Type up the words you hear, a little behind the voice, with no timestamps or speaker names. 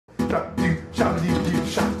I'm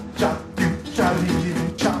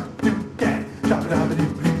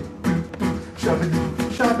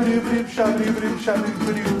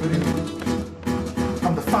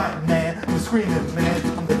the fighting man, I'm the screaming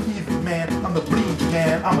man, I'm the heaving man, I'm the bleeding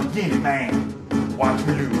man, I'm a guinea man. Watch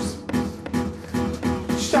me lose.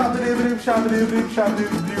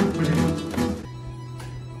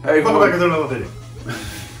 Hey, welcome back to another video.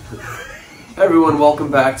 Hey everyone,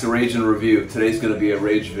 welcome back to Rage and Review. Today's going to be a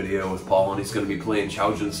Rage video with Paul, and he's going to be playing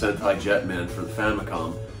Chojin Sentai Jetman for the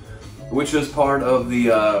Famicom, which is part of the,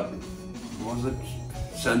 what was it?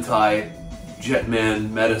 Sentai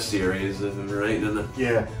Jetman meta series, right? And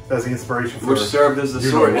yeah, that's the inspiration for which served as the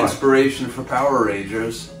sort of inspiration for Power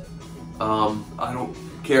Rangers. I don't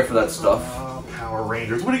care for that stuff. Power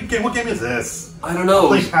Rangers. What game is this? I don't know.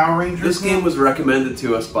 Play Power Rangers. This game was recommended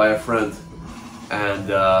to us by a friend, and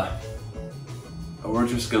we're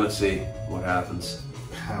just gonna see what happens.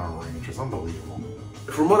 Power Rangers, unbelievable.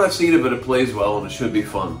 From what I've seen of it, it plays well and it should be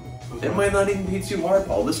fun. It might not even be too hard,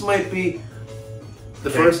 Paul. This might be the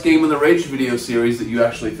first game in the Rage video series that you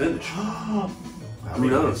actually finish. Who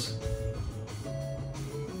knows?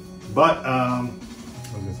 But,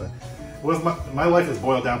 what was I gonna say? My life is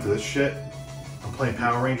boiled down to this shit. I'm playing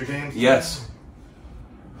Power Ranger games. Yes.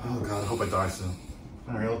 Oh god, I hope I die soon.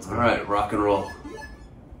 Alright, let's go. Alright, rock and roll.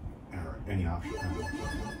 Alright, any option.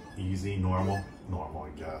 Easy, normal. Normal,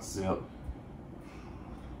 I guess. Yep.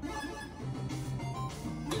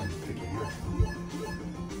 Pick it here.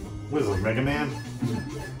 What is it, like Mega Man?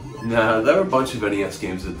 Nah, there were a bunch of NES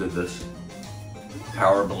games that did this.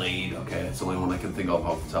 Power Blade, okay, that's the only one I can think of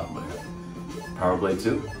off the top of my head. Power Blade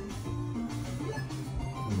 2?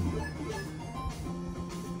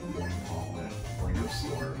 Bring your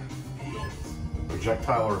sword.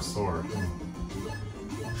 Projectile or a sword?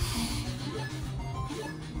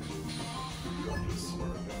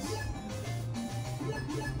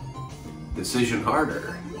 Decision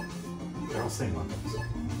harder. They're all same weapons.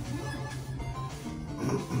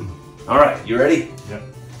 Alright, you ready? Yep.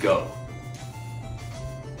 Go.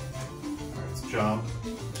 Alright, let's jump.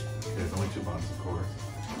 Okay, there's only 2 buttons, of course.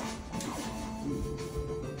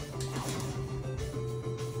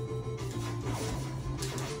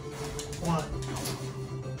 What?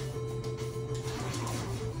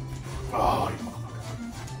 Oh, you motherfucker.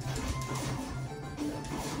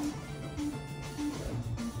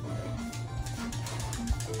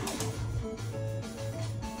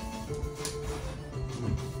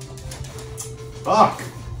 Fuck!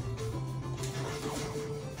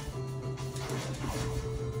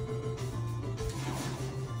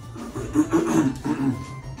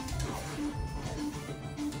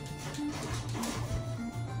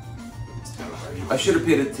 I should have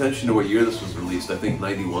paid attention to what year this was released. I think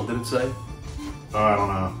 91, did it say? Oh, I don't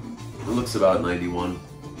know. It looks about 91.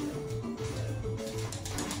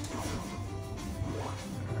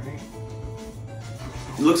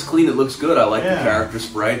 It looks clean, it looks good. I like the character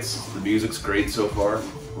sprites. The music's great so far.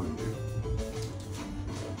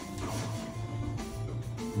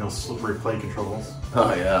 No slippery play controls.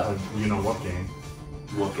 Oh yeah. You know what game?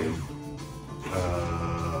 What game?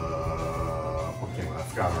 What game? I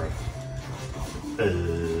forgot already.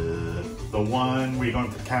 The one where you're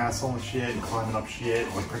going to the castle and shit, and climbing up shit,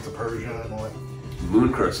 like Prince of Persia and all that.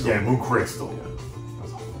 Moon Crystal. Yeah, Moon Crystal. Yeah.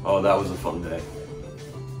 Oh, that was a fun day.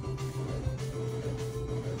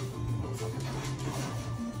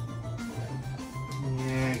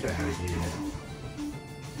 Yeah, get out of here.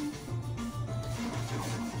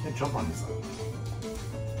 Can't jump on this side.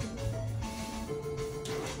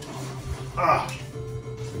 Ah!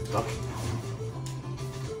 He's ducking.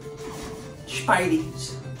 Spideys.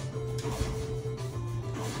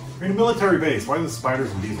 We're in a military base. Why are the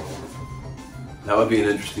spiders and bees all over? That would be an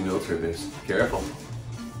interesting military base. Careful.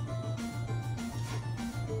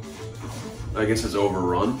 I guess it's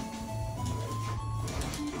overrun.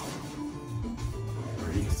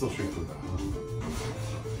 Or you can still shoot through that,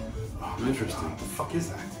 huh? Oh, interesting. What the fuck is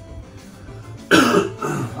that?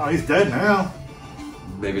 Oh, he's dead now.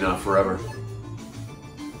 Maybe not forever.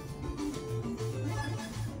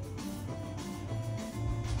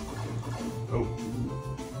 Oh.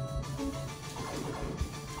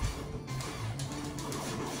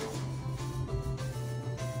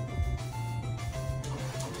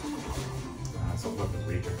 That's a weapon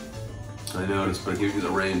weaker. I noticed, but it gives you the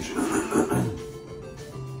range.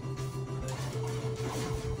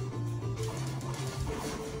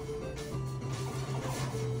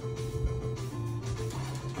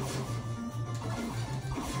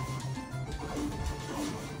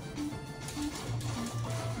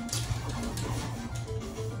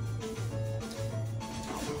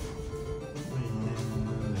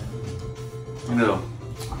 No.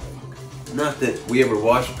 Not that we ever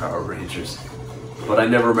watched Power Rangers, but I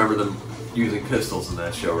never remember them using pistols in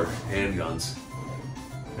that show or handguns.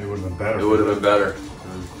 It would have been better. It would have been better.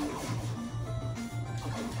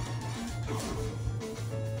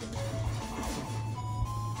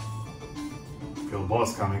 Feel the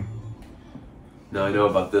boss coming. Now I know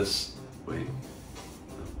about this. Wait.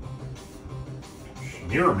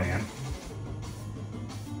 Mirror Man.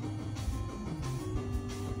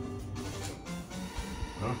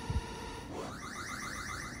 Huh?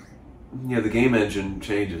 Yeah, the game engine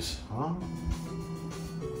changes. Huh?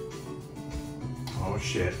 Oh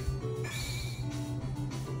shit.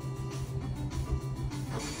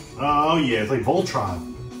 Oh yeah, it's like Voltron.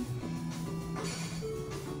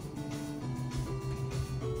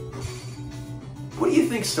 What do you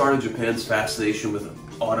think started Japan's fascination with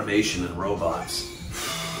automation and robots?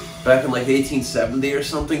 Back in like 1870 or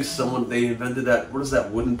something, they invented that, what is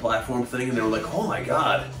that wooden platform thing? And they were like, oh my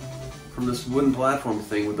god, from this wooden platform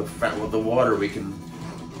thing with the water we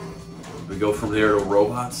go from there to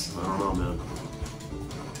robots? I don't know, man.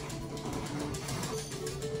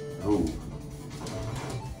 Ooh.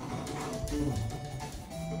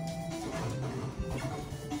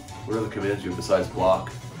 What other commands do you have besides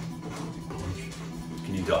block?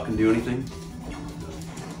 Can you duck and do anything?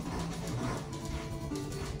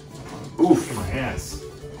 Oof. My ass.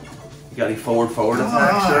 You got any forward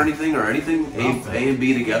attacks or anything? A and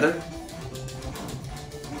B together?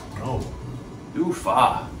 No. Oof,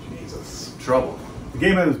 Jesus. Trouble. The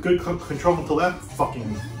game had good control until that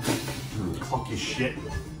fucking clunky shit.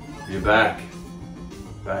 You're back.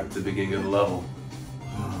 Back to the beginning of the level.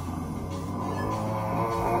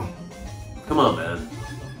 Come on, man.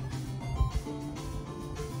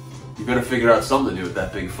 You better figure out something to do with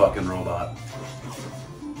that big fucking robot.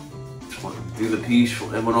 Do the piece,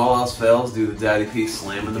 and when all else fails, do the daddy piece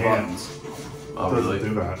slamming the buttons. Oh, It doesn't really?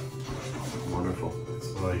 do that. Wonderful. It's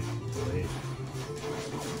like,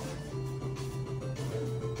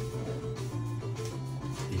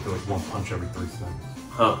 you do like one punch every 3 seconds.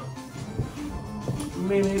 Huh.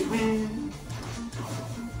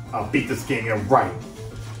 I'll beat this game, you're right.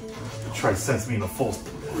 Try to sense me in a false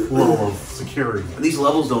level of security. These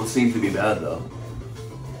levels don't seem to be bad, though.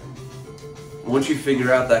 Once you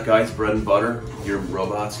figure out that guy's bread and butter, your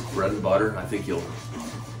robot's bread and butter, I think you'll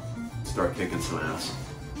start kicking some ass.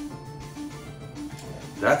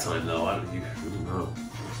 That time, though, I don't know.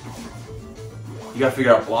 You gotta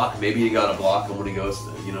figure out block. Maybe you gotta block him when he goes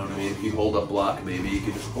to, you know what I mean? If you hold up block, maybe you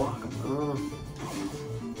could just block him. I don't know.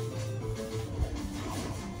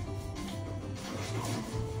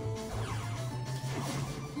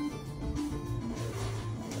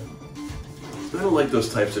 I don't like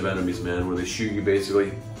those types of enemies, man, where they shoot you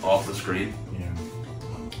basically off the screen. Yeah.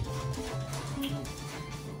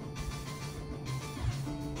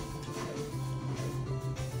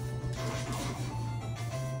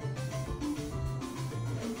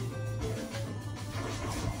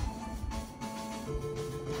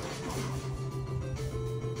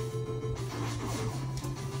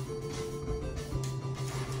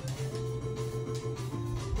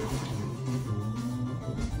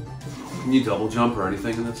 Can you double jump or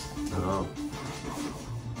anything in this? No.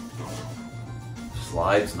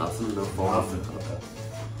 Slides, nothing, no fall. Nothing. Okay.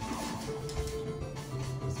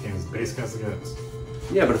 This game is basic as it gets.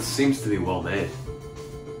 Yeah, but it seems to be well made.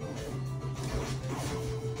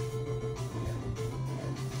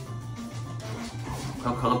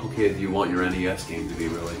 How complicated do you want your NES game to be,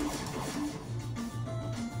 really?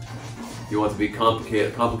 You want it to be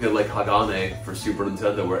complicated like Hagane for Super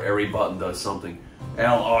Nintendo, where every button does something.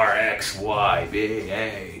 L, R, X, Y, B,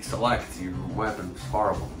 A. Select your weapon. It's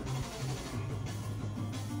horrible.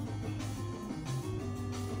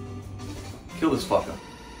 Kill this fucker.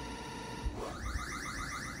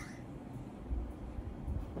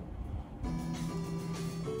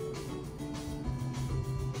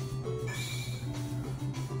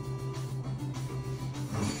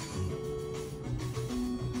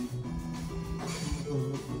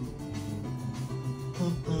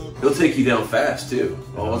 He'll take you down fast, too.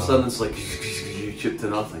 All of a sudden, it's like, you chip to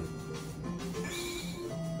nothing.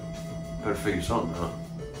 Better figure something out.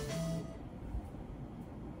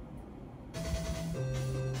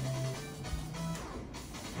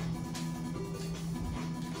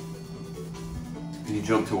 Can you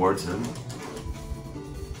jump towards him?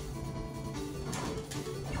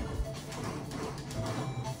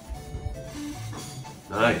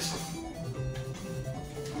 Nice.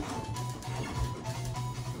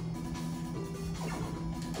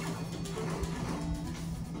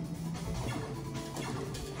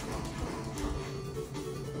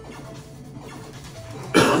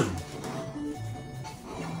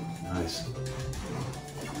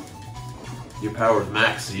 Your power's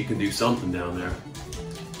max, so you can do something down there.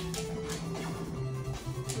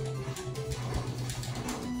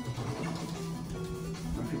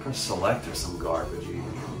 What if you press select or some garbage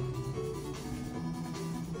even?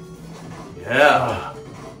 Yeah!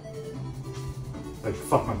 Like,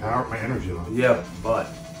 fuck my energy level. Yeah, but...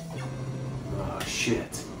 Oh,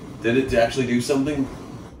 shit. Did it actually do something?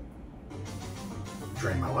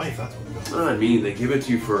 Drain my life, that's what it does. I mean, they give it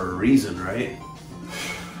to you for a reason, right?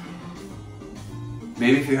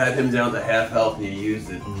 Maybe if you had him down to half health and you used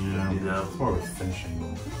it, yeah, you know? It's more of a finishing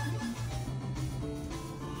move.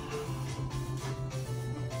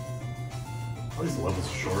 All these levels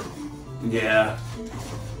are short. Yeah.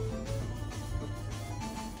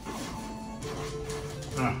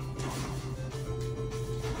 Ah.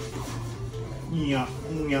 Yeah,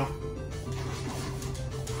 yeah.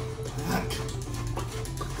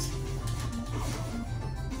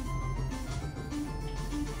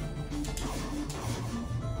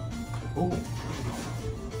 Ooh.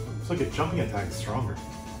 Looks like a jumping attack is stronger.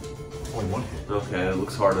 Only one hit. Okay, it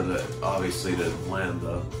looks harder to, obviously, to land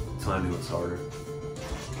though. Timing looks harder.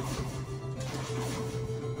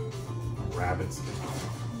 Rabbits.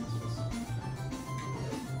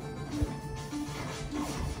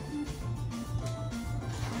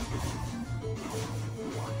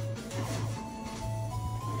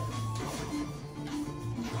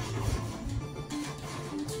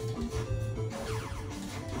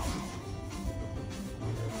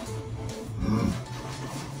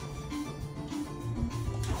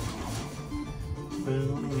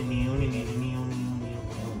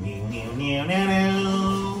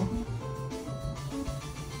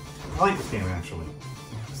 I like this game actually.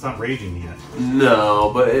 It's not raging yet. No,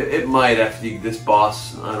 but it might after this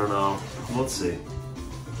boss. I don't know. Let's see.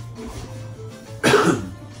 I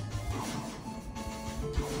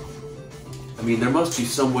mean, there must be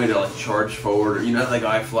some way to like charge forward, or you know, like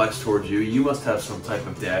guy flies towards you. You must have some type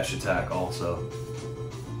of dash attack also.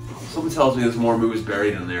 Someone tells me there's more moves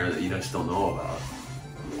buried in there that you just don't know about.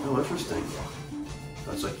 Oh, interesting.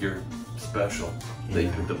 That's like your special that you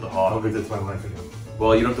picked up the hawk. I'll get this my life again.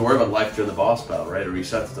 Well, you don't have to worry about life during the boss battle, right? It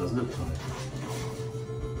resets, doesn't it?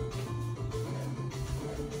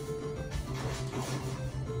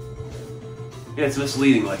 Yeah, it's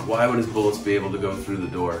misleading. Like, why would his bullets be able to go through the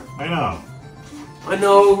door? I know. I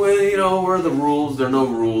know, you know, where are the rules? There are no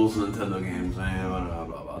rules in Nintendo games. Blah, blah,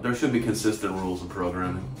 blah, blah. There should be consistent rules in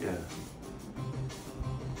programming. Yeah.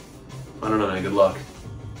 I don't know, man. Good luck.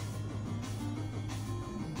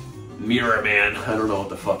 Mirror Man. I don't know what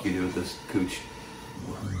the fuck you do with this cooch.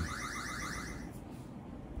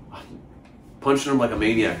 Punching him like a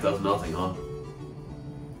maniac does nothing, huh?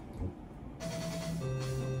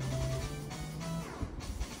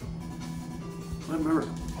 I remember.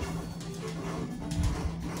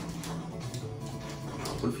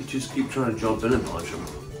 What if you just keep trying to jump in and punch him?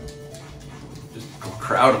 Just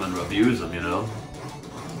crowd him and abuse him, you know?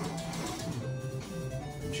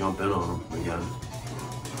 Jump in on him again.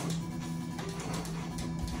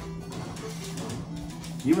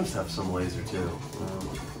 You must have some laser too.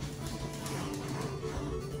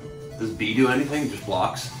 Does B do anything? Just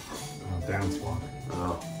blocks? Down block.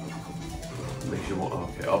 Oh. Makes you want.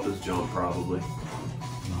 Okay, up is jump probably.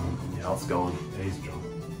 Yeah, it's going. A's jump.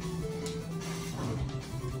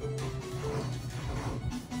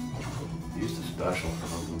 Used a special for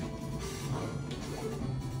something.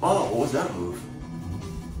 Oh, what was that move?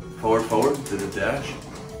 Forward, forward? Did it dash?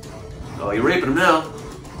 Oh, you're raping him now.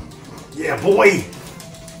 Yeah, boy!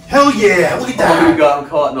 Hell yeah! Look at that! Oh, you got him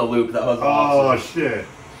caught in a loop. That was awesome. Oh, shit.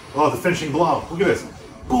 Oh, the finishing blow. Look at this.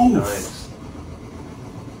 Oof! Nice.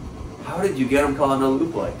 How did you get him caught in a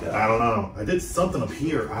loop like that? I don't know. I did something up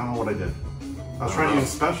here. I don't know what I did. I was trying to use a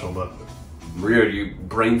special, but... Weird, you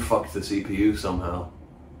brain fucked the CPU somehow.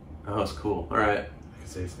 Oh, that's cool. Alright. I can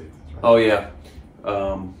save state. That's right. Oh, yeah.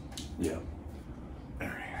 Yeah.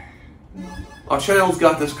 Our channel's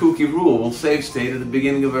got this kooky rule. We'll save state at the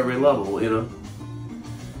beginning of every level, you know?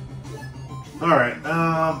 Alright,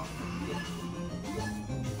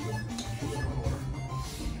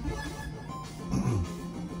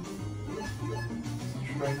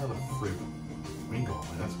 try another fruit. Wingle.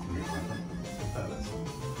 That's weird. What that is.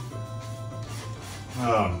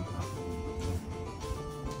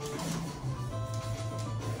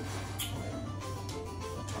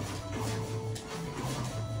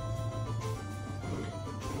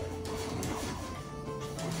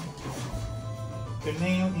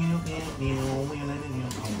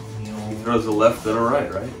 He throws a left and a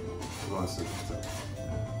right, right?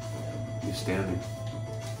 He's standing.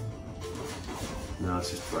 No,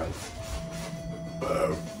 it's just right.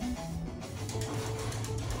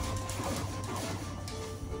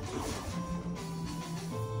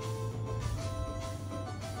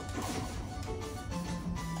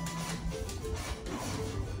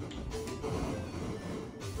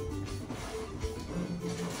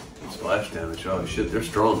 splash damage. Oh shit, they're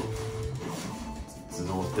strong. This is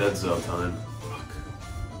almost dead zone time. Fuck.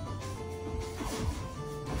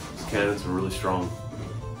 These cannons are really strong.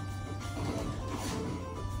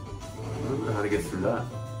 I don't know how to get through that.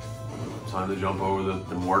 Time to jump over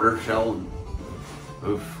the mortar shell and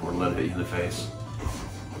oof, or let it hit you in the face.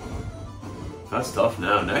 That's tough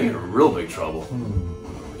now. Now you're in real big trouble.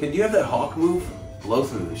 Can you have that hawk move? Blow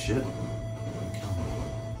through this shit.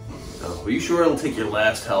 Oh, are you sure it'll take your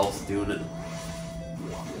last health doing it?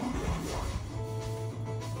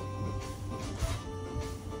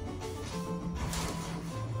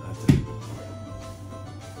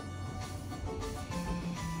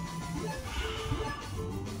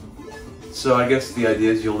 So I guess the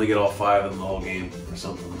idea is you only get all 5 of them the whole game, or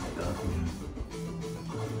something like that.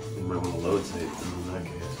 You might want to load save in that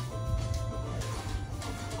case.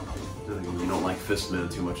 You don't like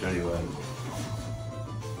Fistman too much anyway.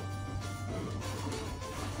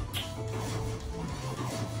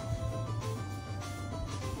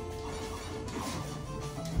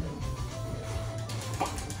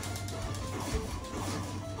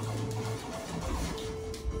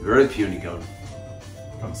 Very puny gun.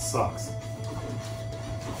 Gun sucks.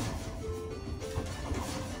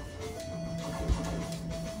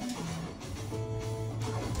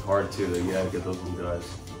 Hard too, you gotta get those little guys.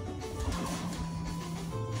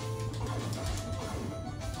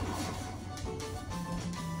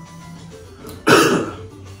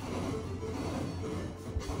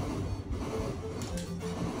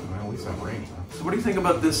 Well, at least I have range, huh? So what do you think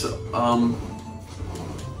about this, if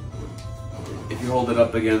you hold it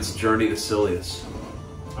up against Journey to Silius?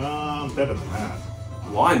 Better than that.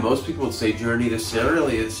 Why? Most people would say Journey to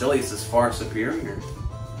Silius. Silius is far superior.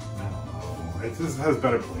 I don't know. It just has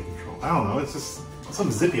better play control. I don't know. It's just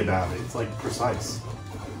something zippy about it. It's like precise.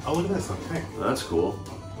 Oh, look at this. Okay. That's cool.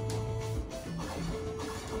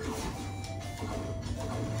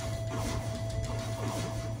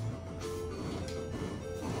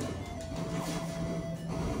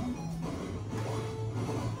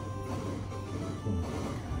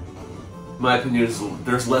 My opinion is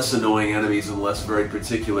there's less annoying enemies and less very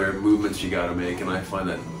particular movements you gotta make, and I find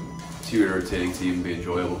that too irritating to even be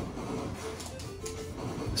enjoyable.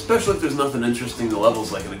 Especially if there's nothing interesting in the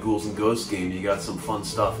levels, like in a Ghouls and Ghosts game, you got some fun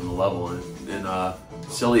stuff in the level, and in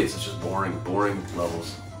Silius it's just boring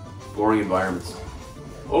levels, boring environments.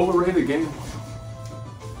 Overrated game.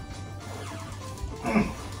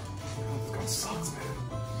 This gun sucks, man.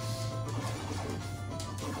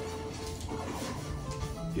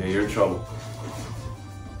 Yeah, you're in trouble.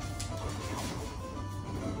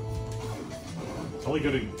 It's only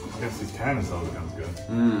good against these cannons, though. The gun's good.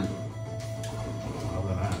 Other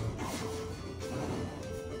than that.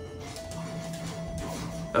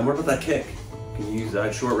 And what about that kick? Can you use that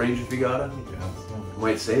at short range if you got it? Yeah, It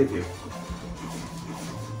might save you.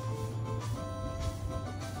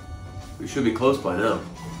 We should be close by now.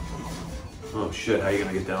 Oh shit, how are you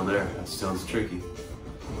gonna get down there? That sounds tricky.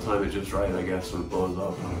 Time it just right, I guess, when it blows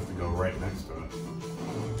up. I have to go right next to it.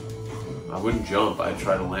 I wouldn't jump, I'd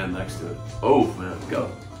try to land next to it. Oh man, go.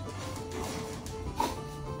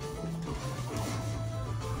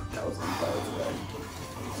 That was on fire today.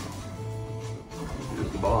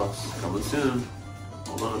 Here's the boss, coming soon.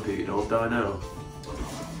 Hold on, Pete, don't die now.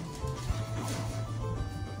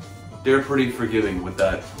 They're pretty forgiving with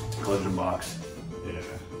that collision box. Yeah.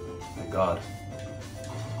 Thank God.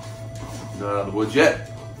 Not out of the woods yet.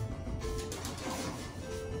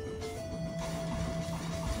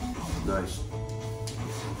 Nice.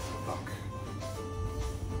 Fuck.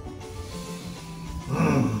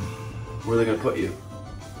 Where are they gonna put you?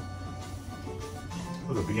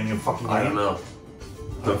 At the beginning of fucking game. I don't know.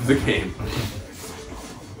 Of the game.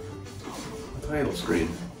 Title screen.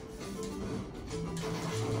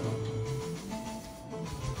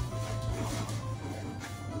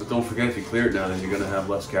 But don't forget, if you clear it now, then you're gonna have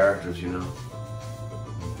less characters, you know.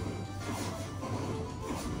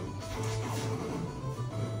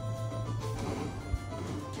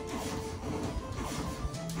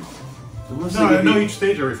 Unless No, they I give know you- each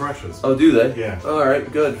stage it refreshes. Oh, do they? Yeah.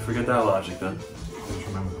 Alright, good. Forget that logic then. Just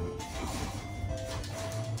remember that.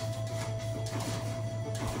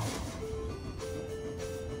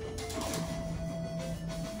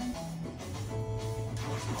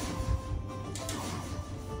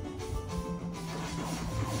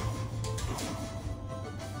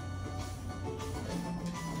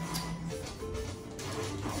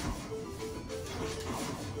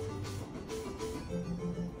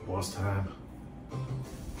 Boss time.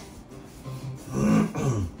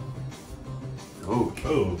 Oh,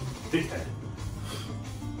 Oh, dickhead.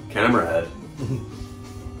 camera head.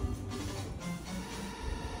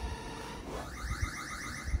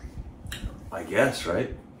 guess, right?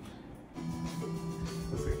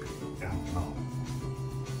 Yeah, no.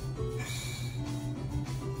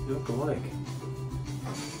 You look alike.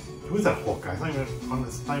 Who is that Hulk guy?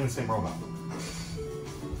 It's not even the same robot.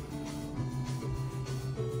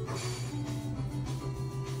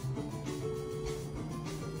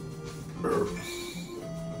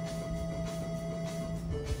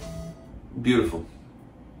 Beautiful.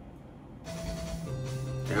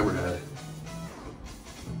 Hammerhead.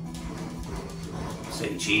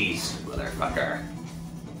 Say cheese, motherfucker.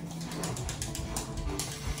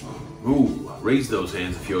 Ooh, raise those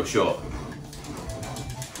hands if you're sure.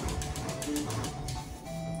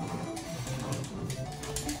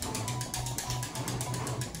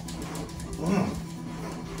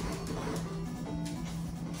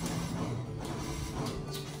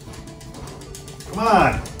 Come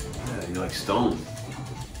on! Yeah, you're like stone.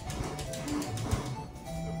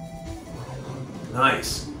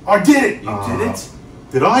 Nice. I did it! You did it?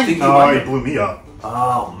 Did I? Think you No, might he have- blew me up.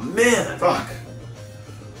 Oh, man. Fuck.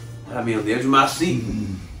 Had me on the edge of my seat.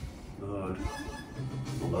 Load.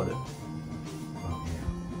 Load it.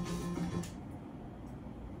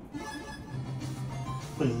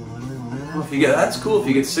 Well, if you get, that's cool. If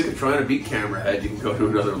you get sick of trying to beat Camerahead, you can go to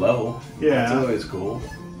another level. Yeah. That's always cool.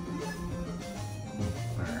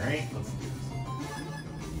 Alright, let's do this.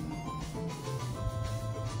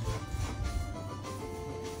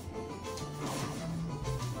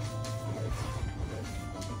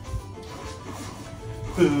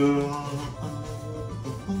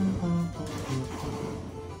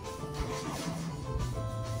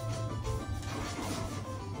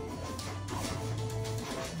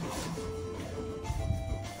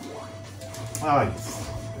 Ah, you son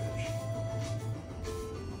of a bitch.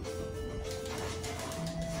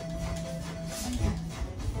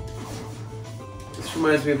 This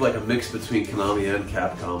reminds me of like a mix between Konami and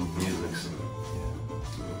Capcom musics.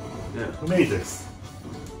 Yeah. Who made this?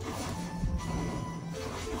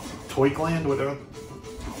 Toy-Gland, whatever?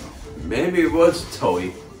 Maybe it was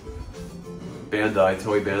Toei. Bandai,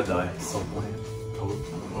 Toei Bandai. Subland. Toad.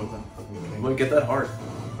 What was that fucking You thing? might get that heart.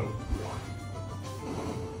 Oh.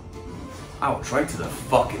 Ouch, right to the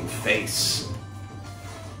fucking face.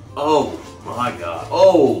 Oh my god.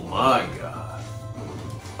 Oh my god.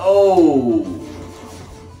 Oh.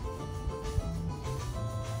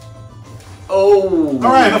 Oh.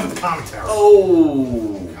 Alright, enough of the commentary.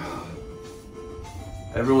 Oh.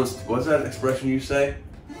 Everyone's, what's that expression you say?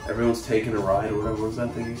 Everyone's taking a ride or whatever. What's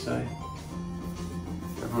that thing you say?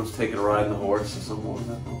 Everyone's taking a ride in the horse or something. What was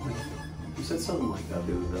that thing? You said something like that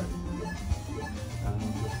the other day.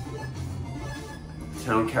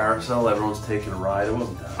 Town carousel, everyone's taking a ride. It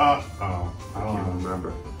wasn't that. I I don't can't know.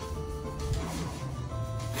 remember.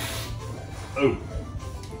 Oh.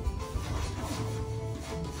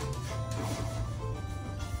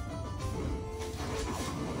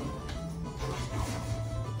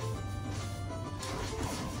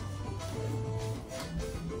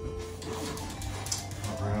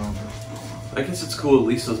 Around. I guess it's cool. At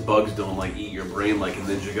least those bugs don't like eat your brain like in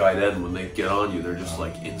Ninja Gaiden. When they get on you, they're just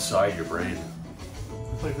like inside your brain.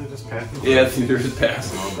 It's like they're just passing. Yeah, they're just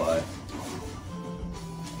passing on by.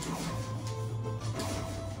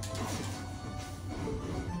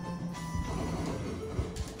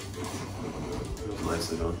 Feels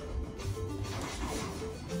nicely done.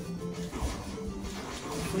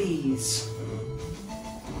 Please.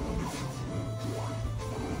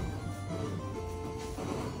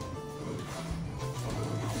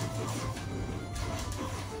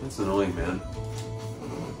 That's annoying, man.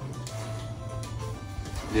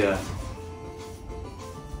 Yeah.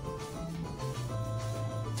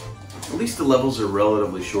 At least the levels are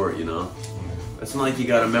relatively short, you know? It's not like you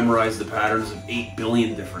gotta memorize the patterns of 8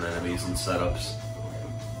 billion different enemies and setups.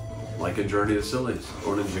 Like in Journey to Sillies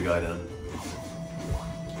or Ninja Gaiden.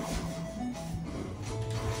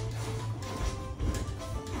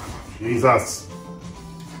 Jesus.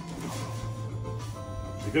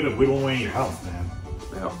 You're good at whittling away your health, man.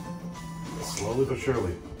 Yeah. Slowly but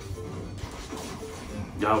surely.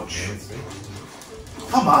 Ouch.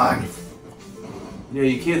 Come on! Yeah,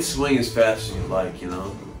 you can't swing as fast as you'd like, you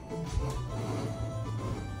know?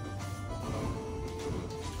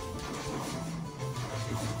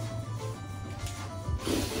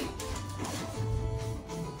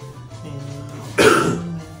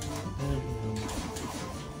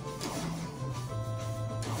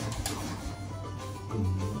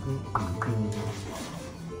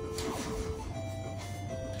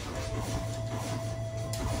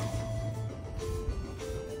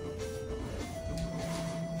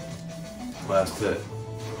 Last hit.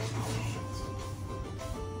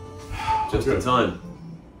 Just in time.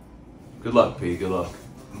 Good luck, P. Good luck.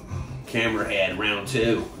 Camera head, round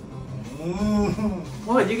 2.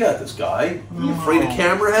 What? You got this guy. You afraid of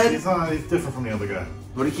camera head? He's different from the other guy.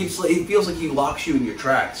 But he feels like he locks you in your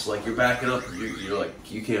tracks. Like you're backing up. You're like,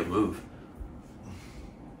 you can't move.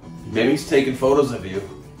 Maybe he's taking photos of you.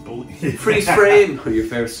 Freeze frame. Your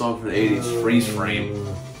favorite song from the 80s, Freeze Frame.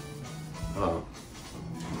 Oh.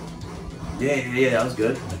 Yeah, that was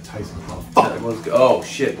good. Tyson. That was good. Oh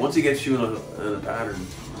shit! Once he gets you in a pattern,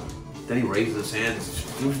 then he raises his hands.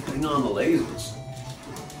 He's putting on the lasers.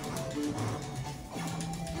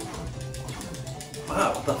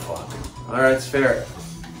 Wow, what the fuck? Alright, it's fair.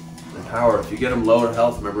 The power. If you get him lower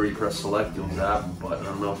health, remember you press select, you'll zap him, but I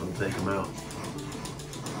don't know if it'll take him out.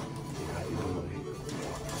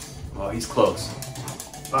 Oh, he's close.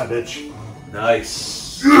 Bye, bitch.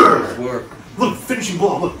 Nice. Yeah. Work. Look, finishing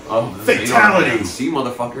blow. Look. Oh, fatality. See,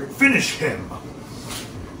 motherfucker. Finish him.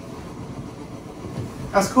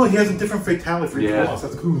 That's cool. He has a different fatality for each boss.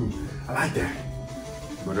 That's cool. I like that.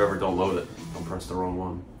 Whatever, don't load it. Don't press the wrong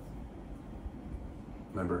one.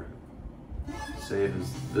 Remember, save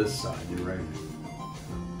is this side. You're right.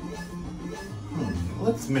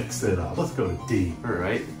 Let's mix it up. Let's go to D. All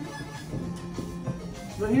right.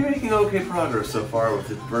 Well, you're making okay progress so far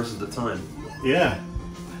with it versus the time. Yeah.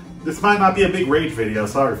 This might not be a big rage video,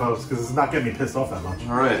 sorry folks, because it's not getting me pissed off that much.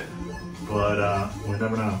 Alright. But, we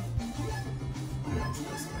never know. Yeah, it's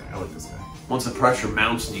this guy. I like this guy. Once the pressure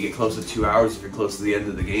mounts and you get close to 2 hours, if you're close to the end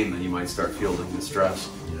of the game, then you might start feeling distress.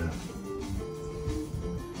 Yeah.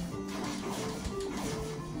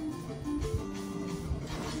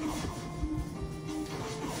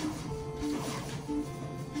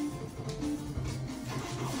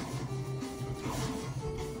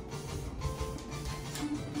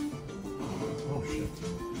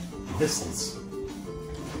 Missiles.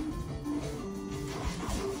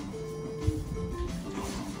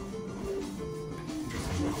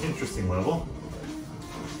 Interesting level.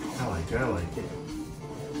 I like it, I like it.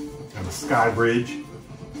 And the sky bridge.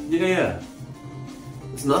 Yeah.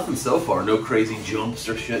 It's nothing so far, no crazy jumps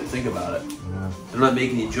or shit, think about it. Yeah. They're not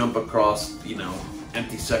making you jump across,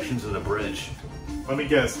 empty sections of the bridge. Let me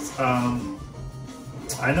guess, I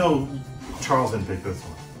know Charles didn't pick this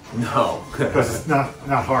one. No. Because it's not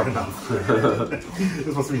hard enough.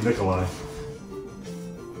 This must be Nikolai.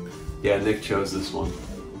 Yeah, Nick chose this one.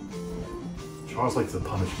 Charles likes to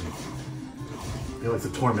punish me. He likes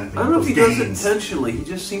to torment me. I don't know if he does it intentionally. He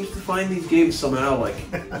just seems to find these games somehow, like...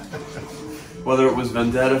 whether it was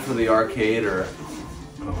Vendetta for the arcade or...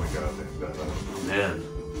 Oh my god, Vendetta. Man.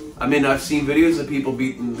 I mean, I've seen videos of people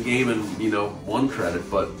beating the game in, 1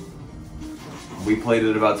 credit, but... we played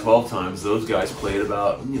it about 12 times. Those guys played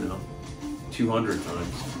about, 200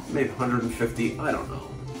 times. Maybe 150. I don't know.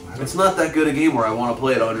 It's not that good a game where I want to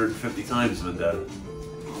play it 150 times, Vendetta.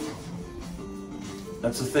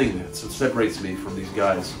 That's the thing. That's what separates me from these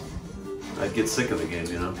guys. I get sick of the game,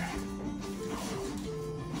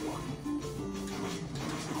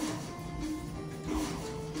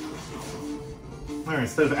 Alright,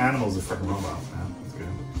 instead of animals, they're freaking robots, man. That's good.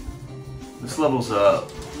 This level's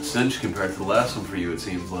cinch compared to the last one for you, it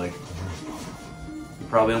seems like. You're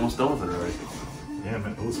probably almost done with it already. Yeah,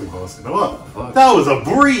 man, it looks like boss. Oh, that was a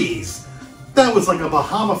breeze! That was like a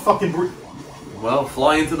Bahama fucking breeze. Well,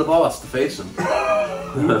 fly into the boss to face him.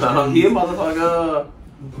 I'm here, motherfucker!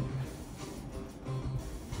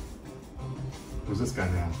 Who's this guy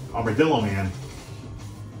now? Armadillo Man.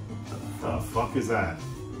 What the fuck is that?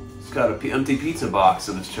 He's got an empty pizza box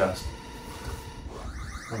in his chest.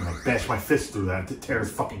 I'm gonna bash my fist through that to tear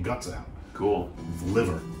his fucking guts out. Cool. His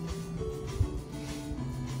liver.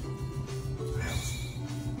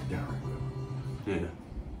 Yeah, right. Yeah.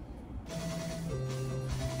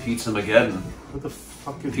 Pizza-mageddon. What the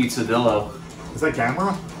fuck is Pizzadillo. Is that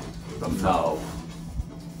camera? No.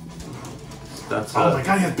 That's oh my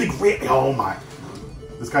god, he has big reach. Oh my.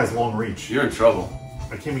 This guy's long reach. You're in trouble.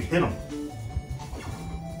 I can't even hit him.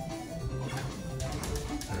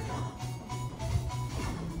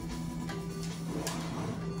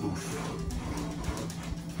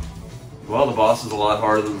 Well, the boss is a lot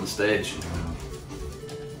harder than the stage.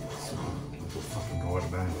 Fucking go out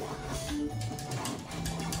of bed.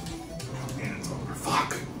 And it's over.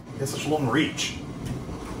 Fuck! He has such long reach.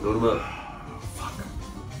 Load him up. Fuck.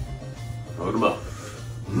 Load him up.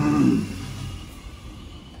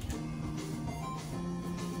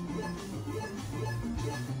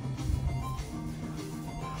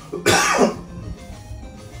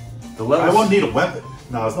 I won't need a weapon.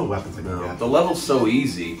 No, there's no weapons I can get. The level's so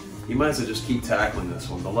easy. You might as well just keep tackling this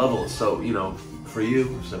one. The level is so, for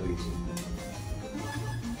you, so easy.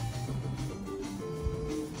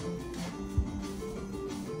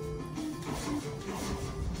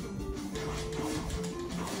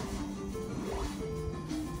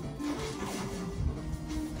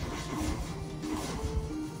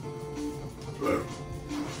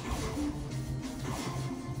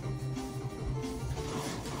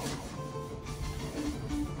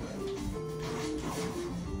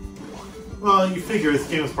 Well, you figure this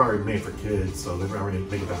game is probably made for kids, so they're not going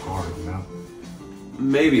to make it that hard, you know?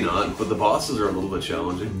 Maybe not, but the bosses are a little bit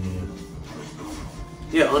challenging.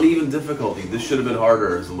 Yeah. Yeah, uneven difficulty. This should have been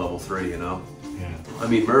harder as a level 3, you know? Yeah. I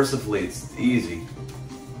mean, mercifully, it's easy.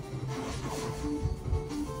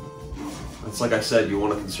 It's like I said, you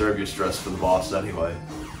want to conserve your stress for the boss anyway.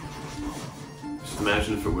 Just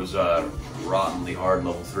imagine if it was rottenly hard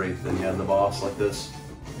level 3, then you had the boss like this,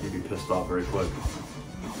 you'd be pissed off very quick.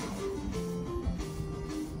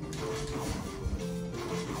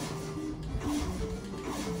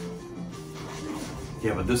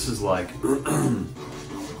 Yeah, but this is like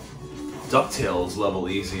DuckTales level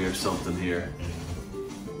easy or something here.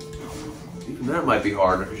 Even that might be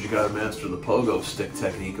harder because you gotta master the pogo stick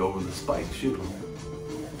technique over the spike shooting.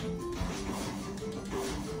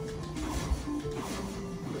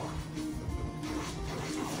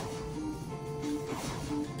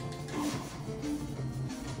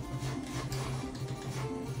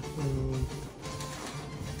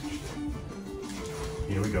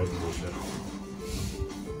 Here we go with the bullshit.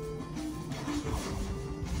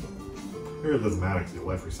 Here it doesn't matter because your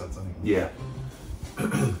life resets anyway. Yeah.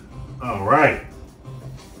 Alright.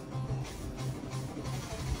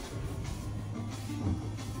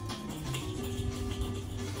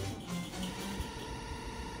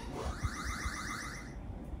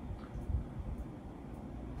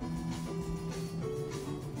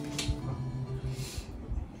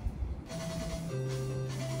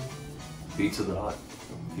 Pizza the Hut.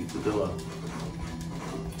 Pizza Dillo.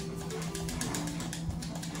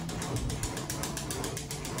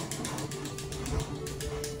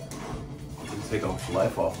 Didn't take much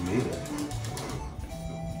life off of me there.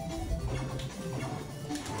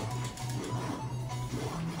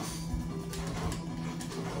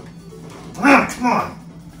 Ah, come on!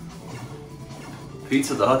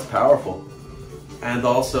 Pizza the Hut's powerful. And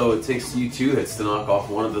also, it takes you 2 hits to knock off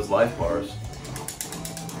one of those life bars.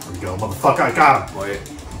 Here we go, motherfucker, I got him! Wait.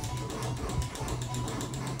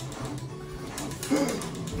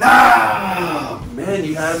 Ah! Man,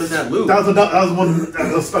 you had him in that loop. That was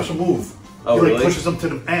a special move. Oh, he like really? pushes him to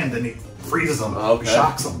the end and he freezes him. Oh, okay. He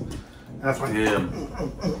shocks him. That's why. Damn.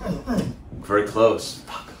 Very close.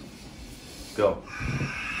 Fuck. Go.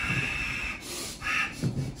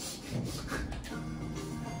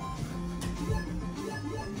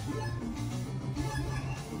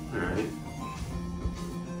 Alright.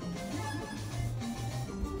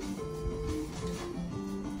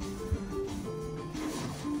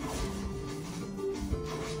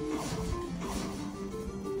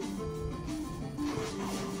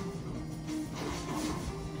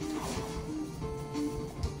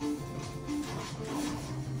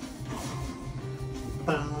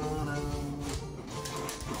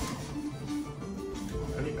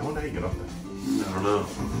 I wonder how you get up there. I don't know.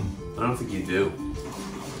 I don't think you do.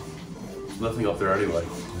 There's nothing up there anyway. Yeah,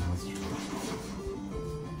 that's true.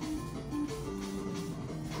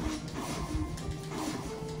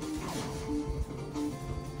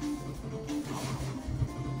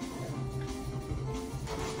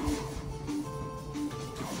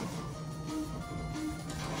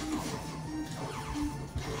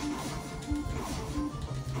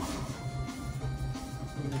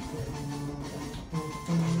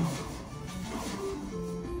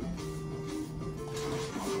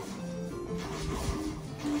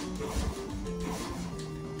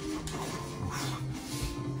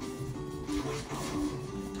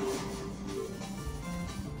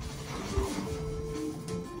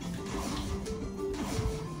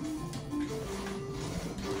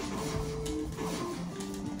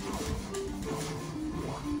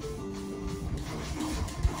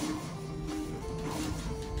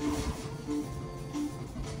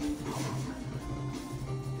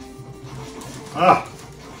 Ah!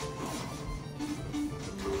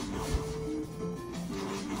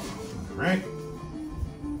 Alright.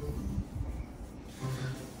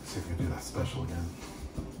 See if we can do that special again.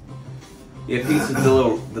 Yeah, Pizza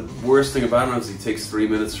Dillo, the worst thing about him is he takes 3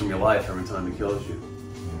 minutes from your life every time he kills you.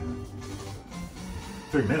 Yeah.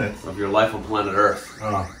 3 minutes? Of your life on planet Earth.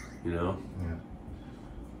 Oh. You know? Yeah.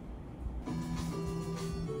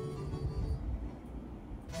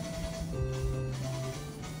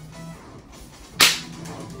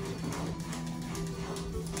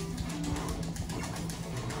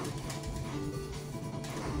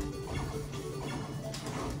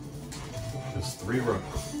 Just 3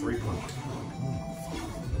 punches.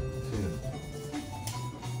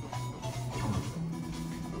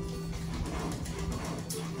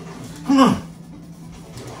 Come on.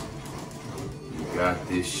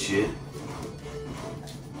 this shit.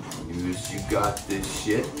 You got this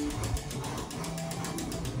shit.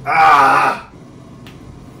 Ah!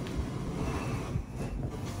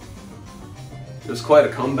 It was quite a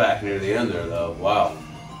comeback near the end there, though. Wow.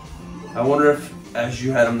 I wonder if, as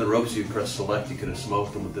you had him the ropes, you press select, you could have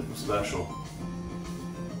smoked him with the special.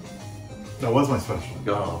 That was my special.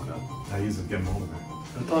 Oh, okay. I used it to get him over.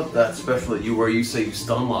 I thought that special that where you say you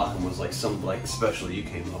stun lock him was like some special you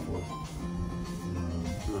came up with.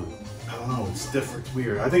 I don't know. It's different. It's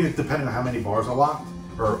weird. I think it's depending on how many bars are locked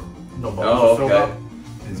or no bars Oh, are filled okay. up.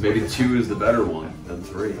 Maybe 2 is the better one than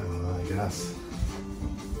 3. I guess.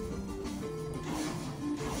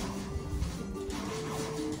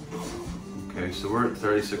 Okay, so we're at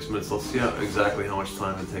 36 minutes. Let's see exactly how much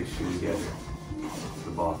time it takes you to get here.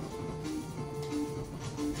 The boss.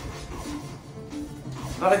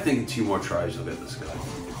 But I think in 2 more tries you'll get this guy.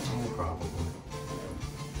 Oh, probably.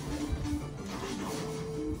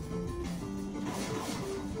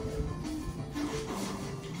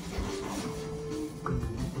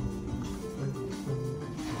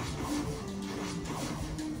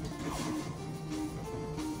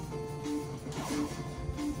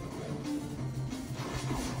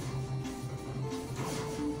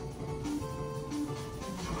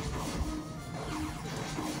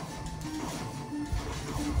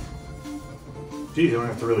 Geez, you don't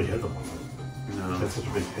have to really hit them with it. No. That's such a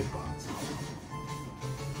big hitbox.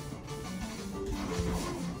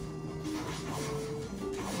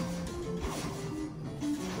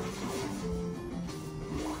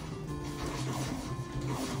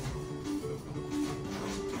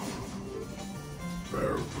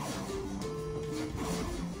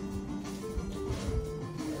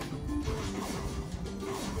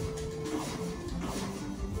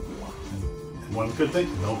 And one good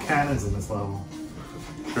thing, no cannons in this level.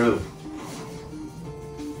 True.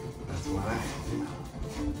 That's why.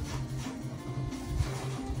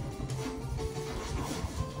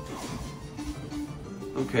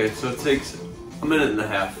 Okay, so it takes a minute and a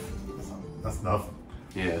half. That's nothing.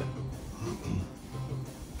 Yeah.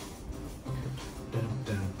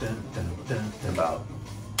 About.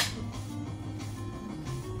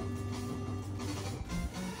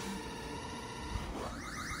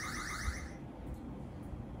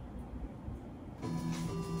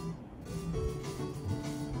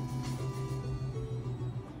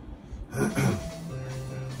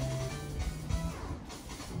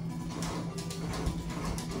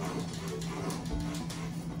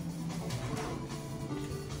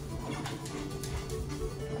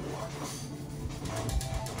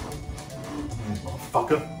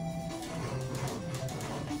 Motherfucker.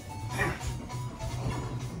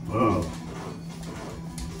 Whoa.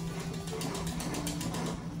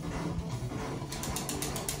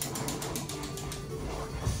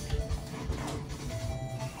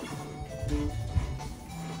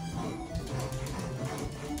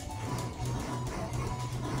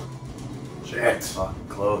 Shit. Fucking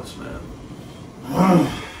close, man.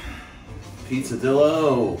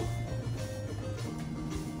 Pizzadillo.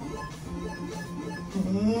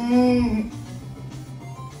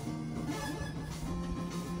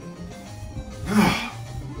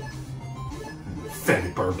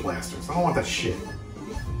 Fatty bird blasters. I don't want that shit.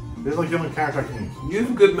 They're like the only character I can use. You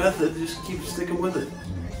have a good method, just keep sticking with it.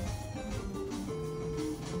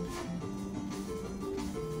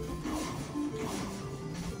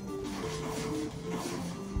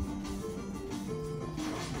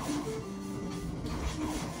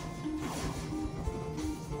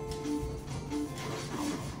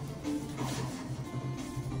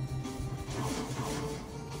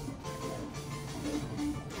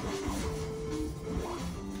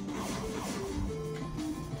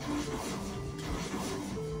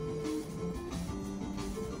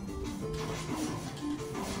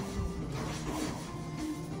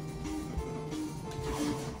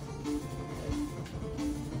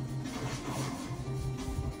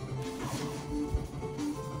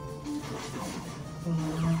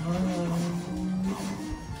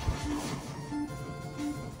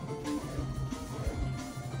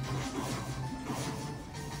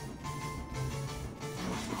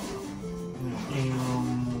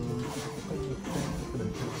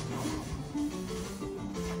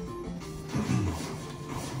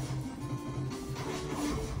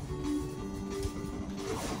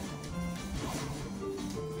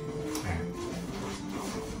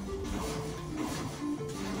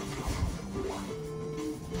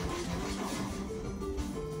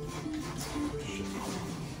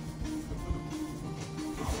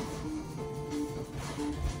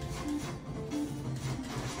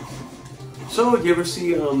 episode? You ever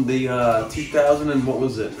see the 2000 and what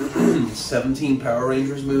was it? 17 Power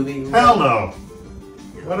Rangers movie? Hell no!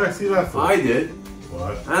 What did I see that for? I did.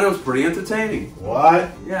 What? And it was pretty entertaining. What?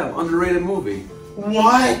 Yeah, underrated movie. What?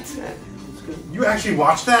 Yeah, it was good. You actually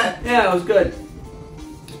watched that? Yeah, it was good.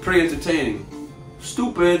 It's pretty entertaining.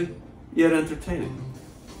 Stupid, yet entertaining.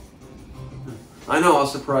 I know, I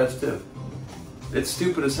was surprised too. It's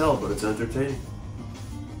stupid as hell, but it's entertaining.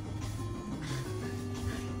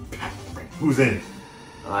 Who's in it?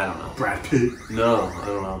 I don't know. Brad Pitt? No, I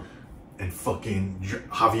don't know. And fucking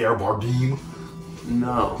Javier Bardem?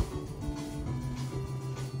 No.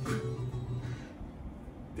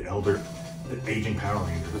 The aging Power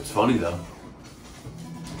Ranger. It's funny though.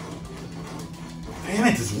 Damn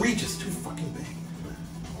it, his reach is too fucking big.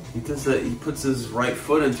 He does that. He puts his right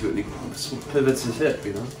foot into it and he pivots his hip.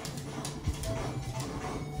 You know.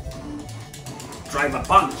 Drive a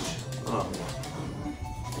punch. Oh.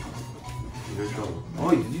 You're in trouble.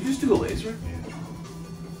 Oh, did you just do a laser? Yeah.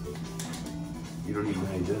 You don't even know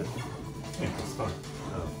how you did it. Yeah, it's fine.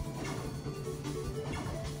 Oh.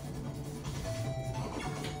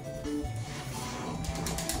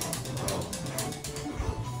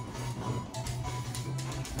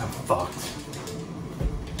 I'm fucked.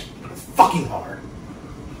 It's fucking hard.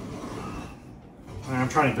 I'm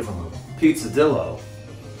trying a different level. Pizzadillo.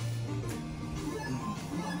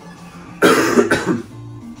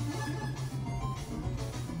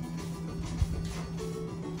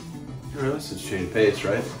 This is change pace,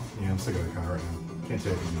 right? Yeah, I'm sick of the car right now. Can't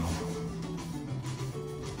take it anymore.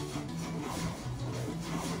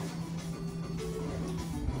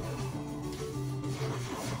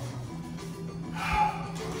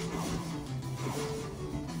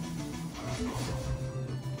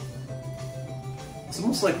 It's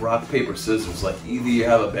almost like rock, paper, scissors. Like either you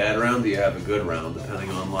have a bad round or you have a good round, depending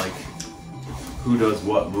on like who does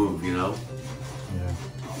what move, you know? Yeah.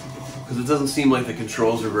 Because it doesn't seem like the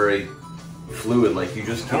controls are very fluid. Like you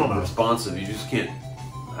just can't Hell no. responsive. You just can't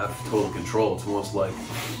have total control. It's almost like,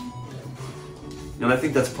 and I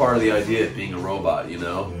think that's part of the idea of being a robot. You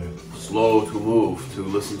know, Yeah. slow to move, to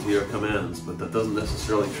listen to your commands, but that doesn't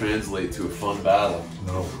necessarily translate to a fun battle.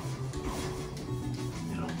 No.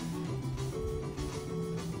 You know.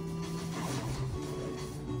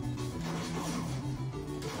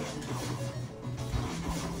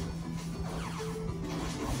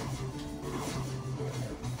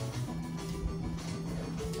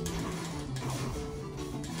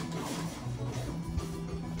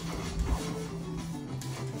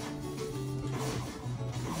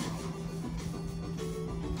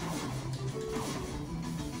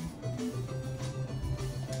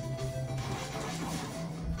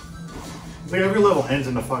 It's like every level ends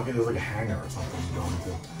in a fucking, there's like a hangar or something you go into.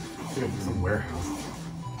 It's like some warehouse.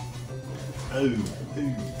 Oh,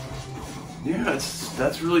 oh. Yeah,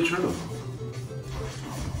 that's really true. Here's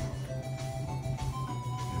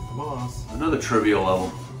the boss. Another trivial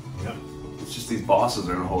level. Yep. It's just these bosses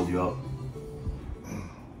are gonna hold you up.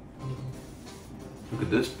 Look at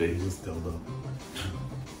this big. Here's this dildo.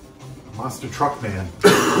 Monster Truck Man.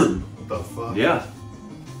 What the fuck? Yeah.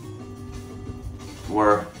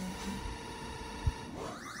 Or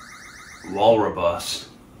Walrus.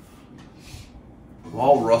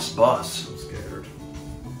 Walrus bus. I'm scared.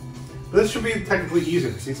 But this should be technically easier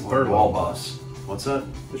because he's the Or third wall level. bus. What's that?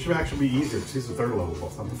 This should actually be easier because he's the third level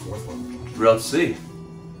boss, not the fourth level. We're out to see.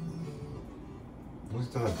 What's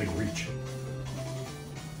that big reach?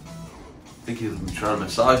 I think he's trying to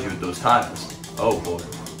massage you with those tiles. Oh boy.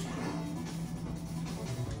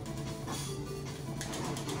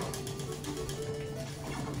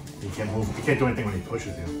 He can't move. He can't do anything when he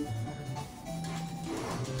pushes you.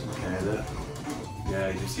 Okay, that. Yeah,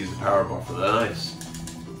 you just use the power bar for that. Nice.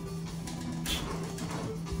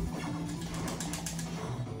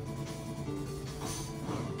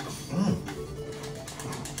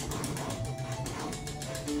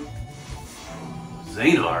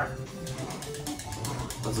 Xanar.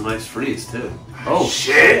 That's a nice freeze too. Oh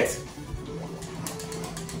Shit!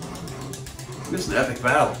 This is an epic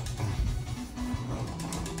battle.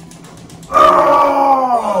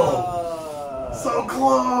 Oh! So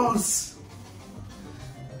close!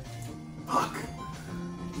 Fuck.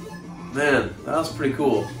 Man, that was pretty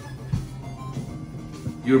cool.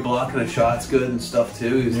 You were blocking his shots good and stuff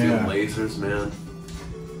too. He was doing lasers, man.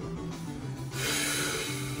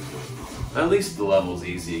 At least the level's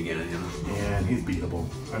easy again, you know. Yeah, and he's beatable.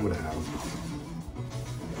 I would have.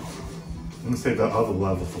 I'm gonna save that other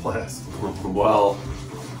level for last. Well,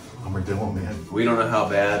 Armadillo Man. we don't know how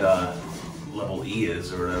bad level E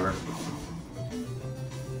is or whatever.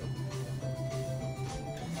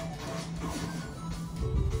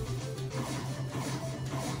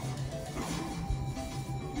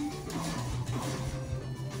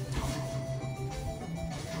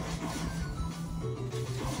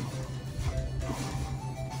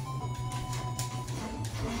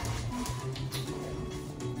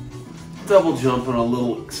 double jump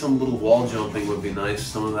and some little wall jumping would be nice.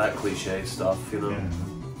 Some of that cliche stuff, you know. Yeah.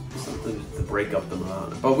 Something to break up the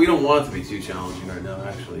monotony. But we don't want it to be too challenging right now,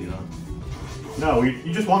 actually, you know. No,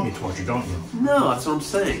 you just want me tortured, don't you? No, that's what I'm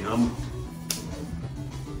saying.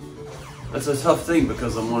 That's a tough thing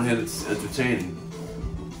because on one hand it's entertaining,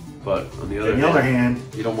 but on the other hand,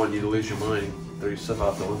 you don't want you to lose your mind, throw yourself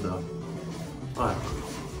out the window. I don't know.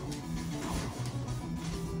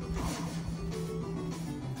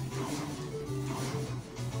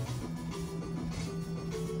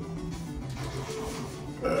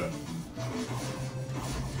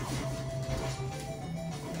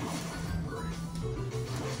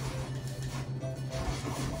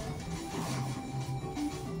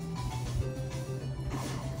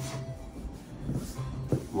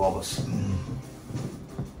 Wallace.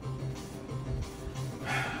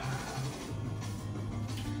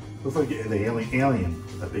 Looks like the alien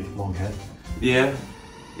with that big long head. Yeah.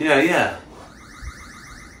 Yeah.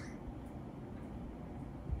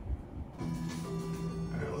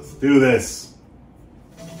 Alright, let's do this.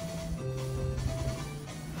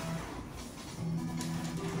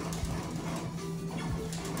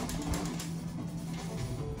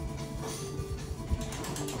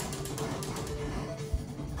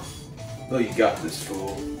 Oh, you got this,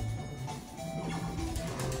 fool.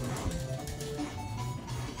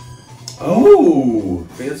 Oh,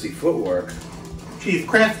 fancy footwork. She's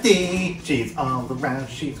crafty. She's all around.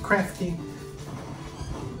 She's crafty.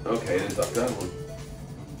 Okay, I didn't duck that one.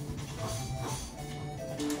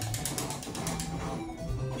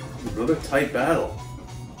 Another tight battle.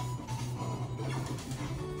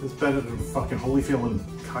 It's better than fucking Holyfield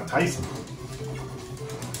and Tyson.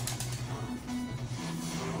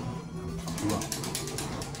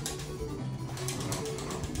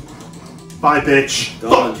 Bye, bitch.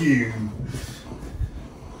 Done. Fuck you.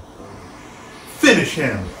 Finish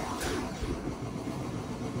him.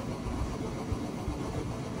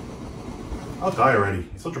 I'll die already.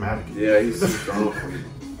 He's so dramatic. Yeah, he's so strong.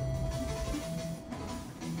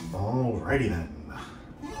 Alrighty then.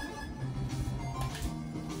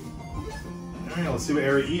 Alright, let's see what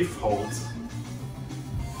Area E holds.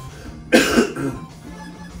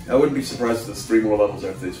 I wouldn't be surprised if there's 3 more levels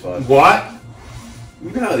after these 5. What? You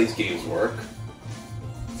know how these games work.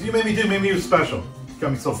 So you made me you special. You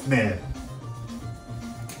got me so mad.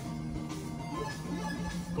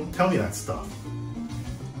 Don't tell me that stuff.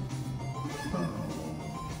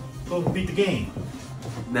 Go beat the game.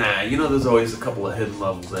 Nah, you know there's always a couple of hidden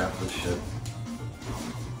levels after this shit.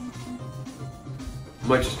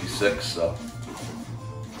 Might just be 6, so.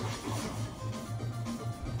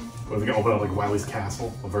 What, are they gonna open up like Wily's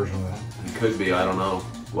Castle? A version of that? It could be, I don't know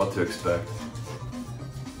what to expect.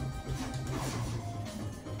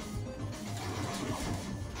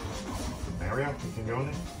 Mario? You can go in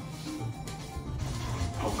there?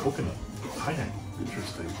 Oh, coconut. Pineapple.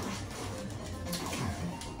 Interesting.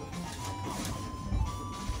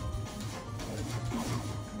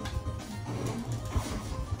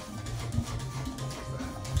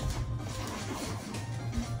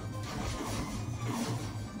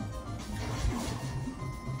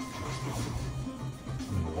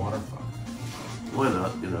 Water. Why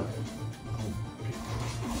not, you know?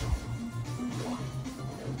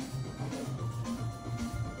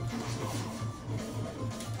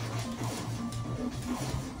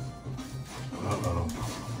 Uh-oh.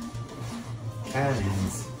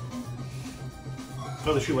 Cannons.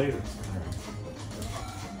 Oh, they shoot lasers. Alright.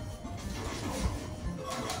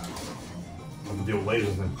 What to deal with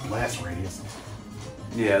lasers and blast radius.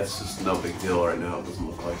 Yeah, it's just no big deal right now, it doesn't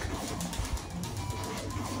look like.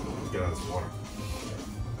 Get out of this water.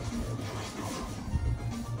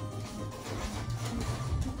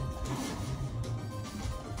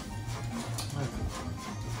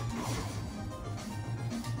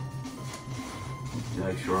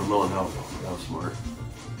 Yeah, sure, I'm willing how smart.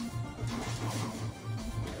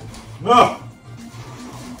 No!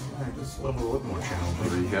 Alright, this level a little more challenging.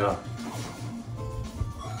 There you go.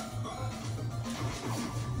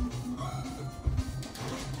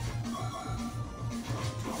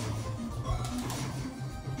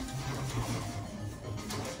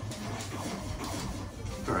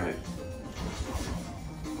 Alright.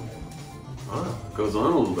 Ah, goes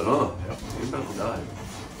on a little bit, huh? Yep. You're about to die.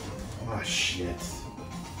 Ah, shit.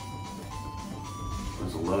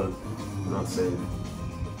 There's a load. Not safe.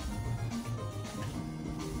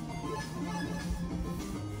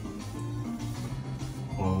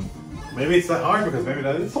 Well, maybe it's that hard because maybe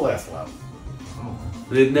that is the last level. Oh.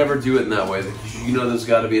 They'd never do it in that way. You know there's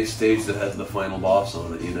got to be a stage that has the final boss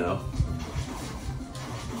on it, you know?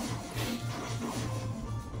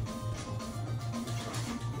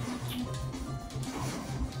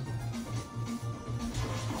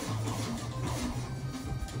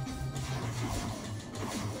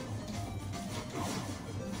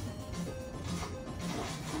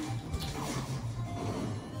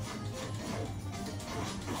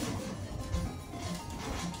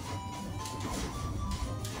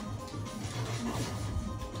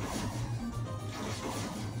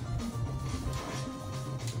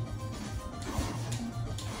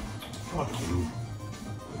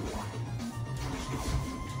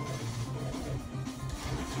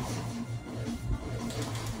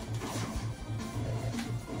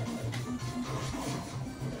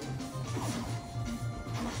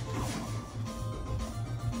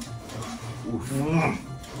 Don't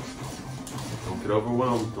get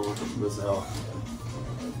overwhelmed. Don't let them miss out.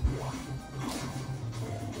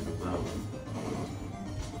 That one.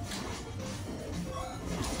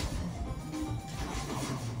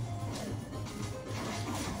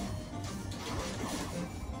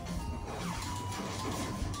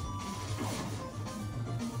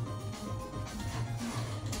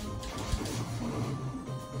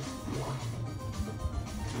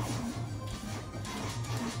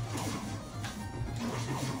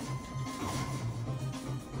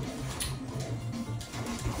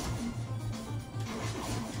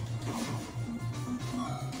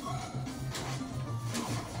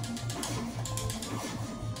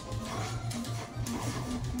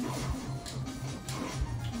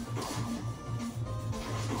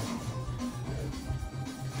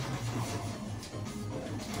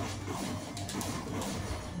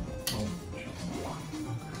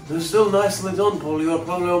 It's still nicely done, Paul. You are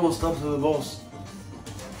probably almost up to the boss.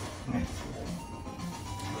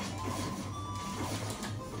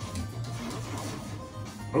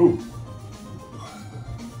 Oh.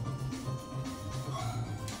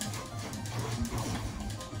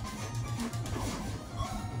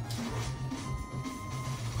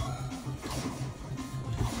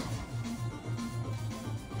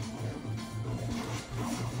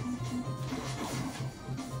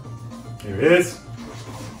 Here it is.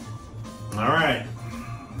 Alright.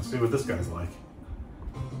 Let's see what this guy's like.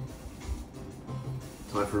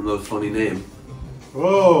 Time for another funny name.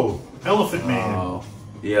 Whoa! Elephant Man. Oh.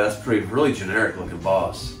 Yeah, that's pretty really generic looking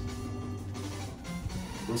boss.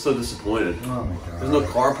 I'm so disappointed. Oh my god. There's no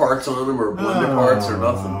car parts on him or blender parts or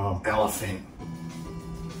nothing. Elephant.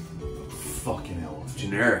 Fucking elephant.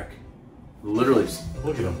 Generic. Literally.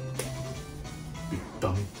 Look at him. Big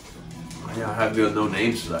dummy. Yeah, I have no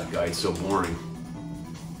names for that guy. It's so boring.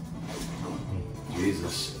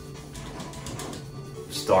 Jesus.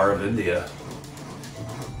 Star of India.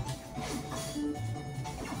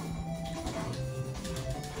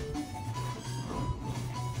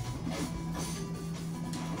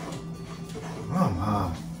 Come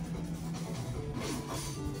on.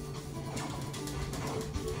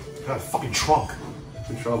 Got a fucking trunk.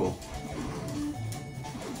 In trouble.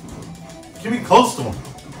 Get me close to him.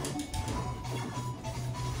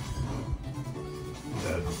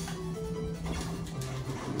 Dead.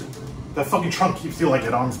 That fucking trunk keeps you like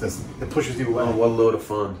at arm's distance. It pushes you away. Oh, what a load of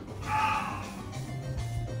fun.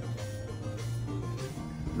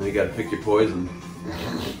 Now you gotta pick your poison.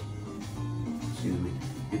 Excuse me.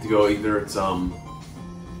 You have to go either it's God,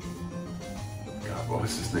 what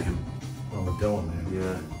was his name? Oh, the Dylan man.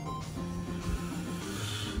 Yeah.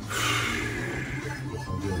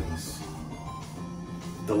 How good it is.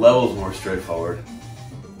 The level's more straightforward.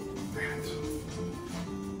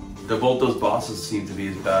 Both those bosses seem to be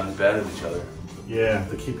as bad as each other. Yeah,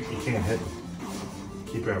 they keep you can't hit them.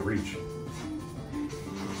 Keep out reach.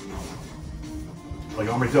 Like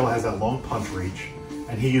Armadillo has that long punch reach,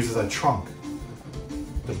 and he uses that trunk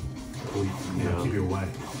to keep you away.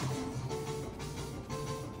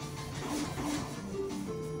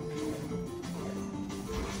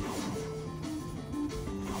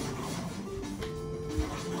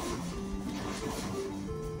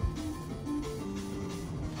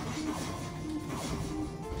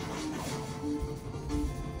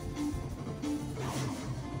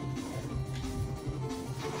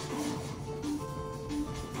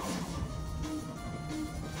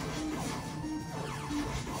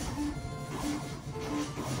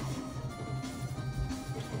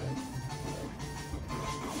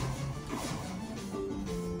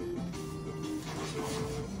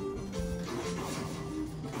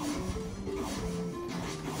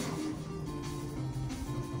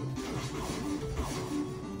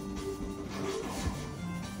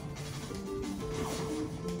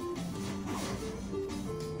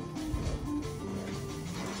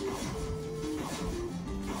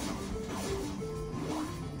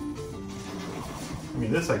 I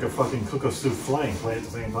mean, this I could fucking cook a souffle and play at the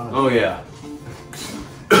same time. Oh yeah.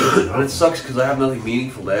 And it sucks because I have nothing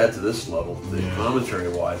meaningful to add to this level. The commentary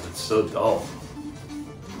wise, it's so dull.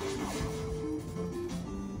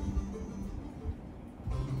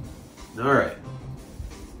 Alright.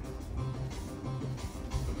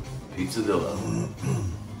 Pizzadillo.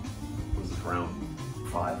 What was it, round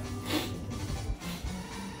 5?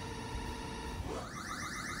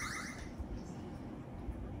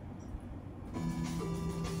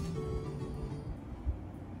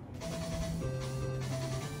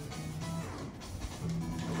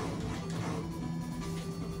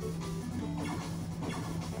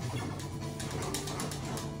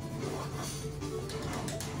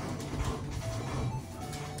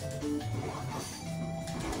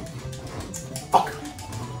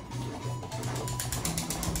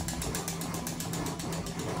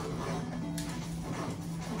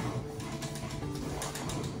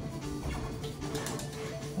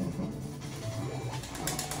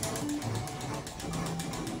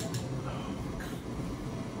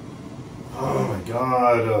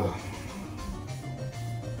 god.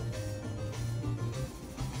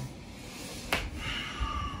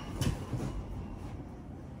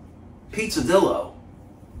 Pizzadillo.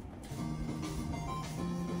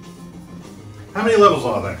 How many levels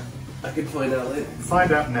are there? I can find out later.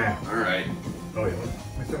 Find out now. Alright. Oh wait, what?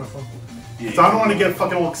 Am I still on my phone? Yeah, So I don't want to get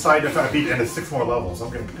fucking all excited if I beat it into 6 more levels. I'm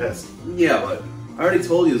gonna be pissed. Yeah, but I already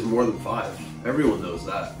told you there's more than 5. Everyone knows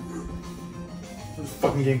that. What's this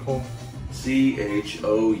fucking game called?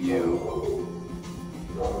 Chou.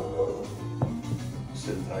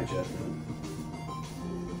 Sentai Jetman.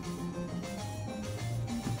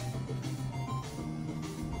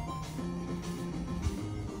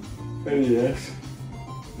 Yes.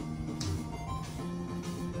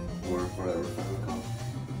 Or whatever, Famicom.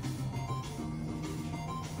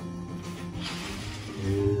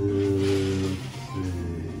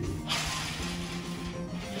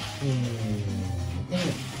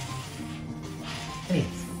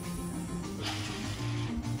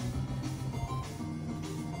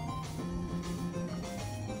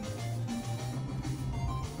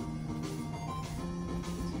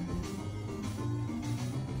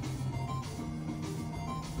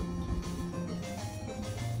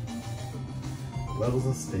 Levels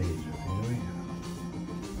and stages. Here we go.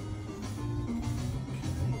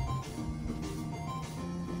 Okay.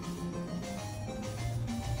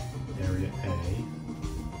 Area A.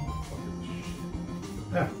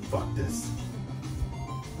 Ah, fuck this.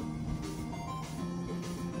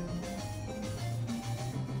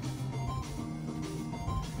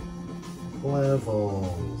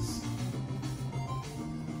 Levels.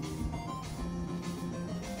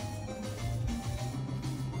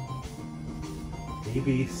 A,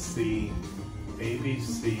 B, C, A, B,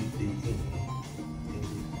 C, D, E.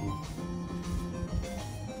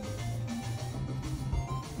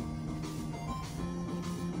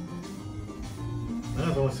 No,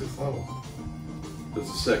 there's only 6 levels. There's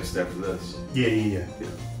a 6th after this. Yeah.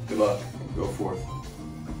 Good luck. Go forth.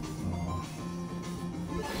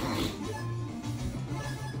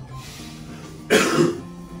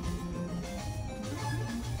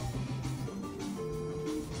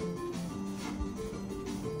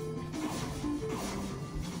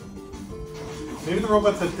 Maybe the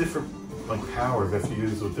robots have different powers if you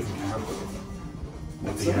use with different characters.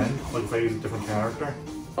 At the end, if I use a different character.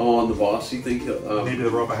 Oh, on the boss, you think? Maybe the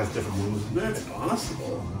robot has different moves. That's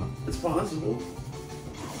possible. It's possible.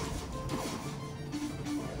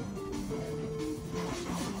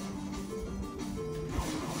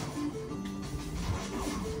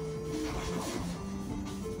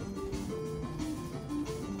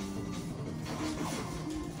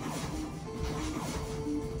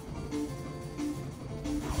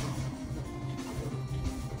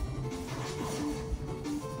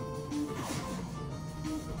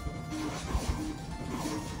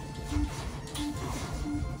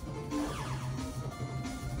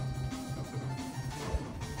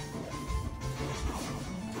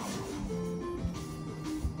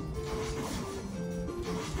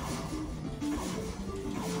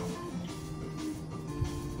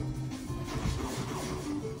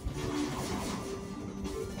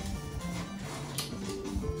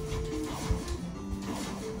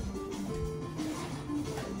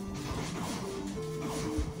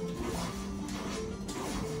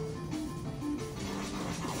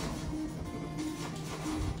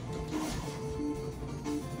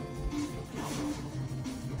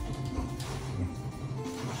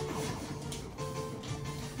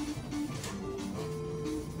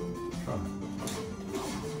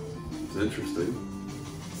 It's interesting.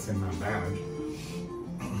 Send that badge.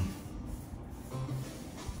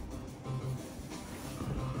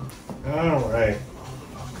 Alright.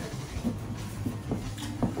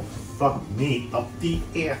 Fuck me up the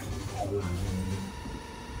ass.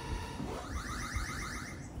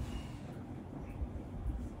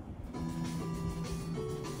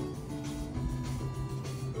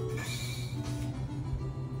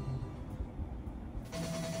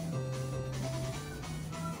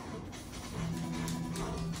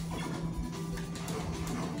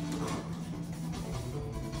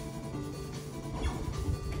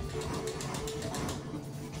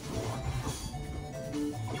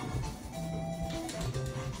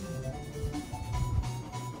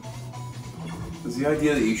 Is the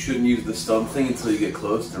idea that you shouldn't use the stump thing until you get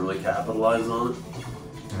close to really capitalize on it?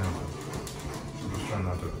 Yeah. I'm just trying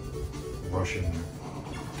not to rush in there.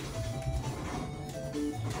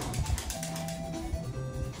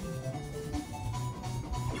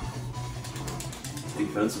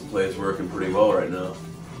 Defensive play is working pretty well right now.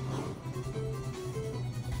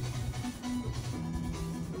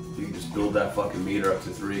 You can just build that fucking meter up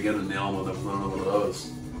to 3 again and nail him with one of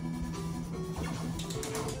those.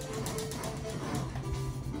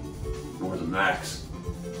 Or the max.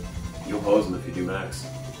 You'll pose him if you do max.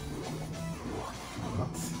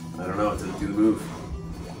 I don't know, it didn't do the move.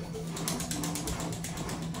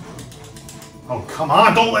 Oh, come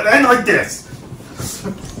on, don't let it end like this!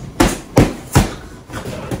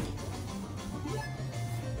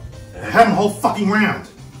 I had him the whole fucking round.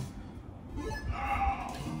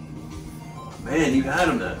 Man, you had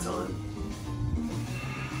him that time.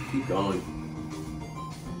 Keep going.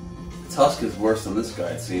 Tusk is worse than this guy,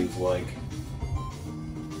 it seems like.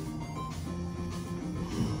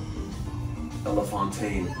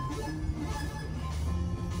 Elefontaine.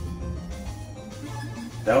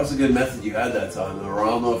 That was a good method you had that time, though. I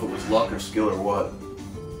don't know if it was luck or skill or what.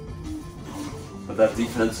 But that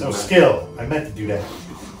defensive No, method, skill. I meant to do that.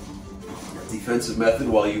 that defensive method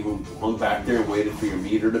while you hung back there and waited for your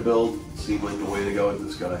meter to build seemed like the way to go with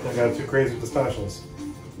this guy. I got too crazy with the specials.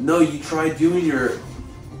 No, you tried doing your...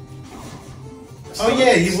 Oh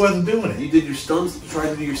yeah, he wasn't doing it. You did your stuns, tried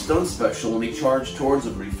to do your stun special, and he charged towards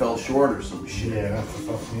him, but he fell short or some shit. Yeah, that's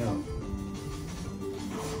what fucked me up.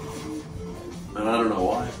 And I don't know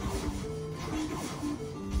why.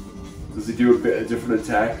 Does he do a different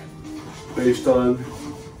attack based on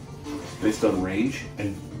range?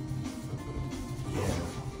 And yeah.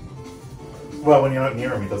 Well, when you're not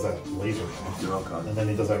near him, he does that laser attack. Oh god. And then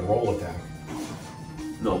he does that roll attack.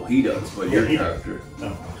 No, he does, but Yeah, your he character.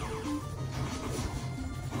 does. Oh.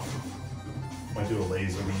 Might do a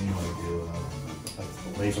laser beam, might do a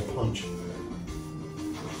laser punch.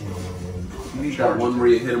 You need that one where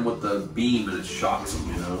you hit him with the beam and it shocks him,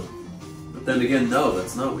 you know? But then again, no,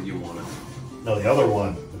 that's not what you wanted. No, the other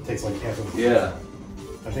one, it takes like half of the... Yeah.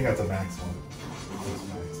 I think that's a max one. That's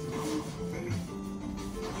max.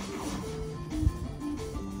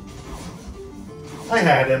 I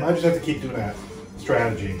had him, I just have to keep doing that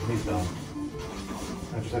strategy. He's done.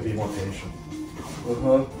 I just have to be more patient.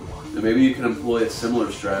 Uh-huh. And maybe you can employ a similar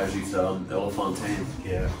strategy to Elefontaine.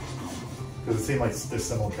 Yeah. Because it seemed like they're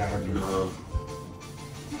similar characters.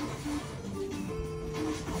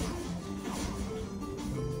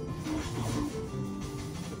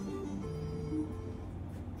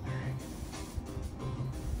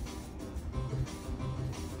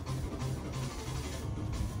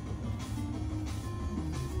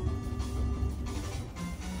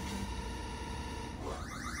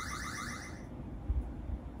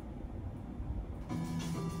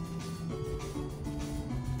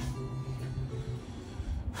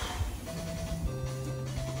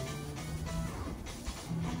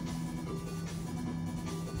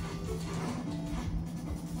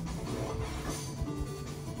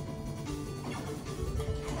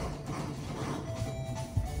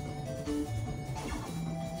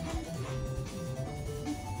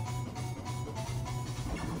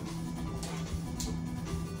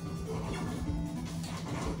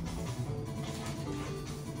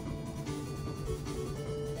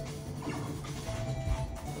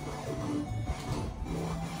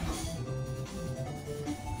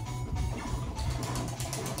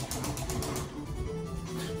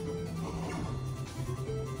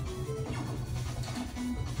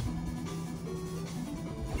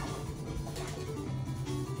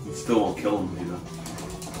 Still won't kill him, you know.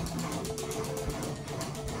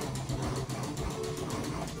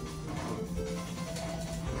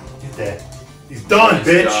 Get that. He's done, Nice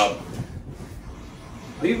bitch! job.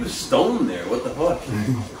 He was stoned there, what the fuck?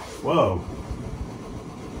 Whoa.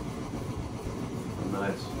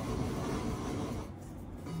 Nice.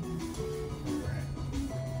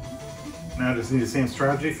 Now I just need the same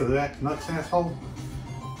strategy for that nuts asshole.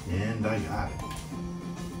 And I got it.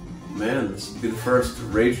 Man, this will be the first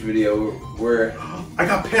Rage video where... I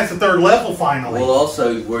got past the 3rd level finally! Well,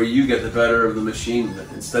 also where you get the better of the machine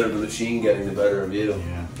instead of the machine getting the better of you.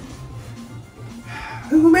 Yeah.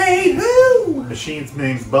 Who made who? Machine's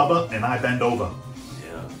name's Bubba, and I bend over.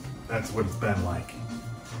 Yeah. That's what it's been like.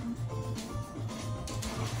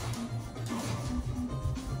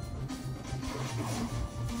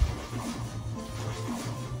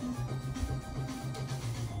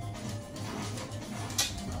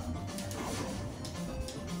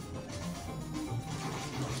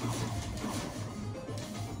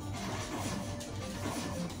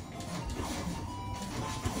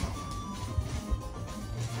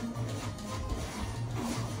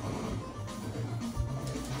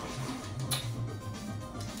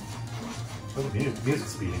 Oh, the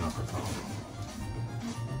music's speeding up or something.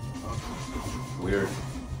 Weird.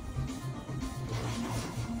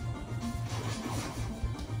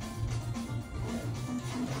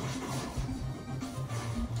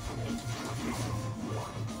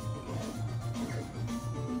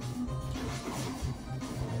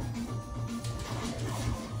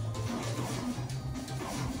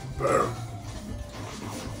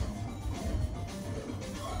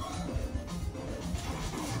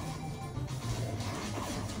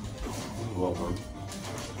 well done.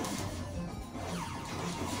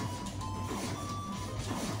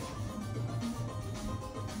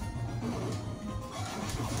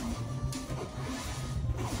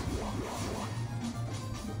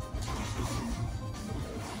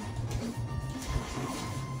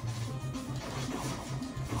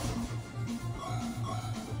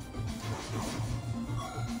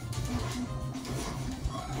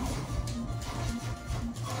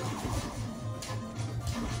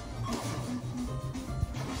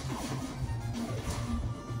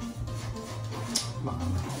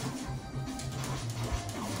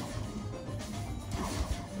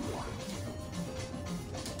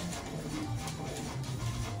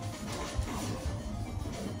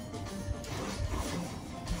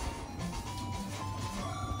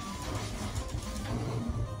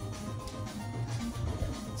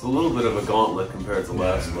 It's a little bit of a gauntlet compared to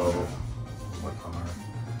last level. Like hard.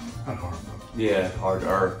 Not hard, but... Yeah,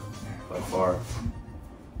 harder by far.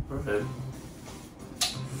 Alright.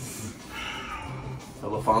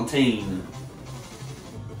 Elephantine.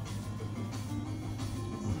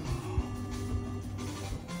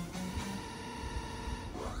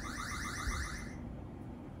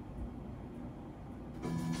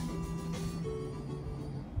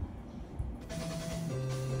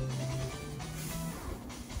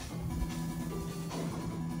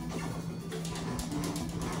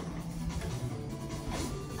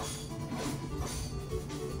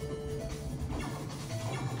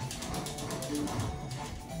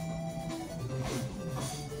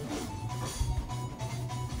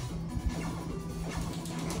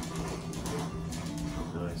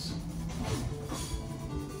 Nice.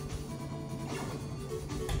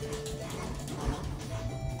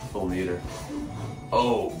 Full meter.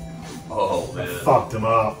 Oh! Oh, man. Fucked him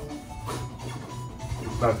up.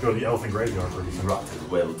 He's about to go to the elephant graveyard pretty soon. Rotten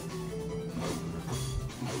weld.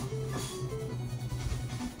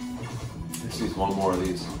 Just needs one more of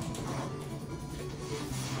these.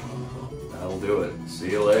 That'll do it.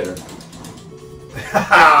 See you later.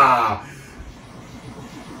 Ha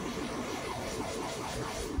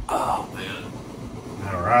Oh, man.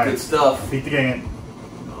 Alright. Good stuff. Beat the game.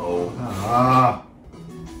 No. Ah.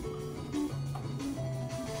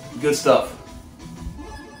 Good stuff.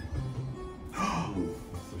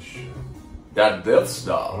 What's this shit? That Death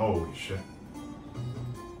Star. Holy shit.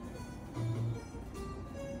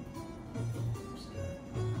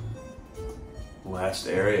 Last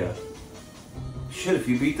area. Shit, if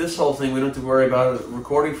you beat this whole thing, we don't have to worry about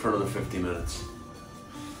recording for another 50 minutes.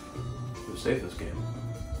 We'll save this game.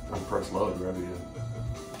 Don't press load wherever you do.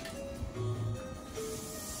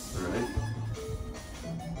 Alright.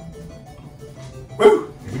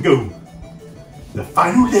 Woo! Here we go. The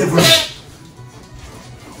final level.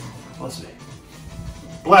 Bless me.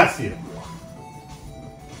 Blast you.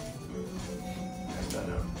 Check that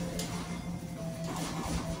out.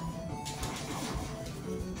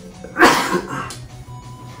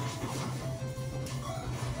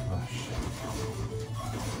 Oh shit.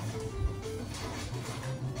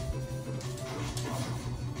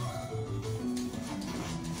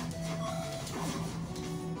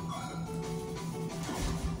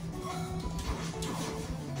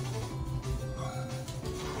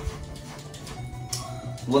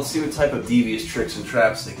 Let's see what type of devious tricks and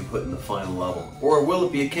traps they can put in the final level. Or will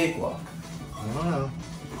it be a cakewalk? I don't know.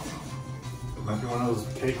 Might be one of those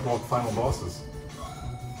cakewalk final bosses.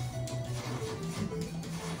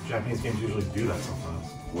 Japanese games usually do that sometimes.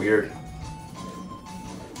 Weird.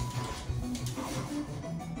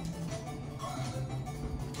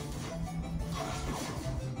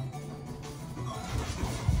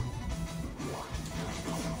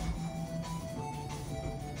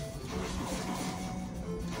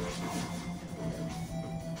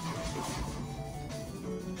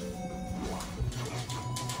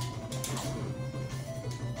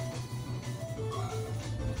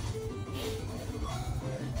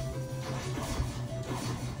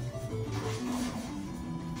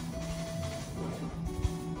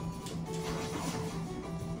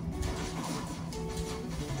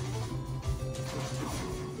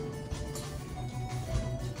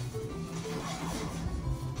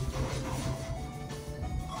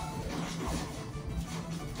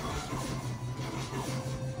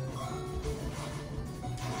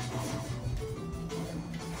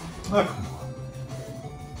 Oh, come on.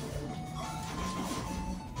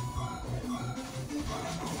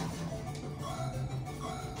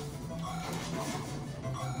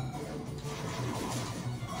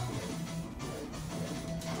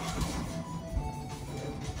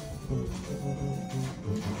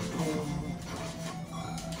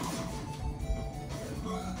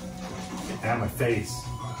 Get out of my face.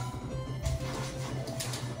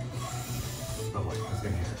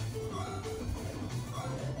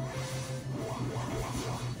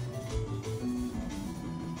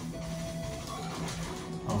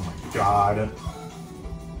 God.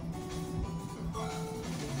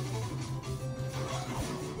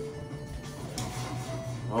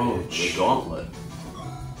 Oh, the gauntlet.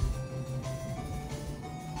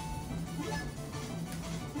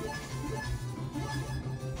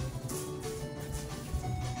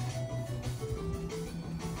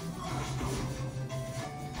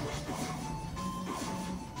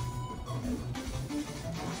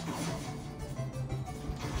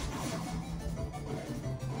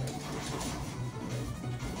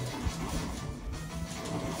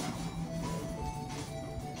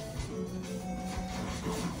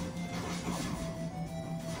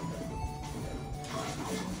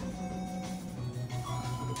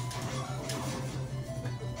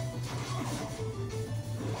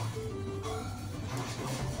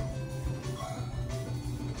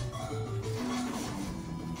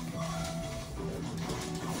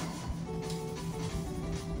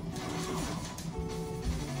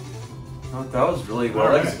 Oh, that was really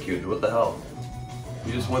well executed. What the hell?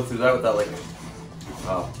 You just went through that without like.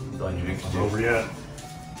 Oh, I'm done. You didn't Over yet.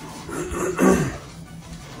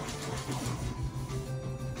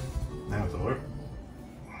 Now it's over.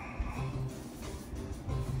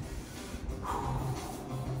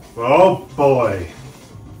 Oh boy.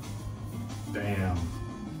 Damn.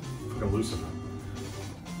 Fucking Lucifer.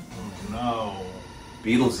 No.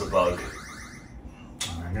 Beetle's the bug.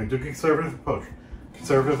 I'm gonna do conservative approach.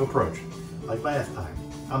 Conservative approach. Like last time.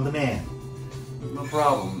 I'm the man. No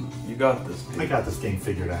problem. You got this, Pete. I got this game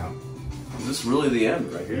figured out. Is this really the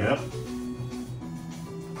end right here? Yep.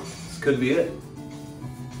 This could be it.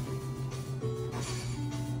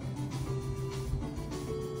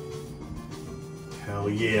 Hell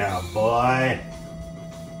yeah, boy.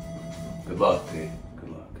 Good luck, Pete. Good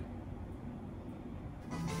luck.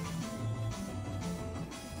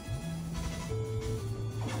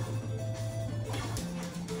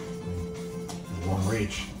 It won't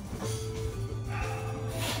reach.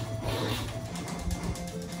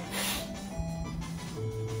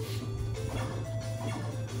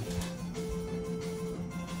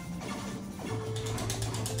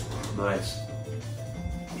 Nice.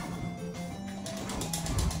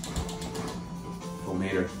 Full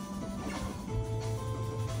meter.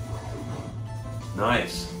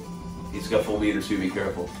 Nice. He's got full meter, so be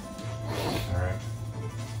careful. Alright.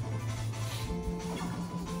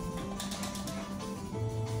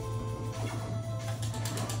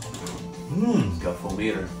 He's got full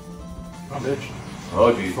meter. Oh, bitch.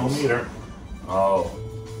 Oh, Jesus. Full meter. Oh.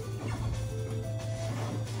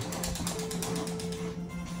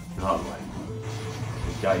 Oh, my.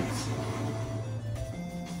 Yikes.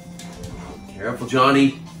 Careful,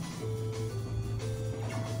 Johnny.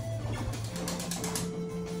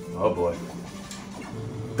 Oh, boy.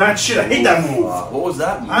 That shit, I hate that move. What was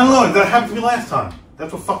that move? I don't know, that happened to me last time.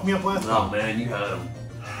 That's what fucked me up last Oh, time. man, you had him.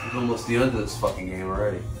 It's almost the end of this fucking game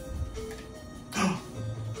already.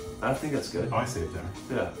 I think that's good. Oh, I see it there.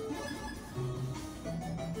 Yeah.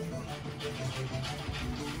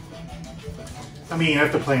 I mean,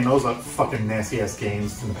 after playing those fucking nasty ass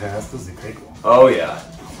games in the past, this is a big one. Oh, yeah.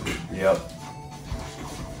 Yep.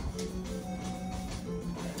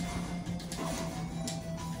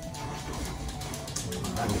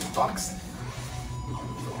 I'm fucks.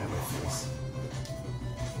 Yeah, my face.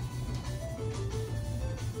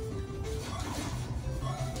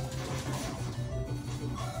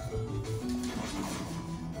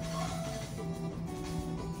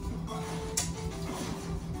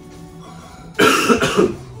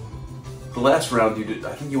 The last round you did,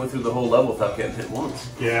 I think you went through the whole level without getting hit once.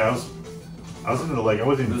 Yeah, I was in the, like, I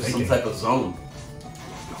wasn't even There's some thinking. type of zone.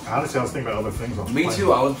 Honestly, I was thinking about other things. Me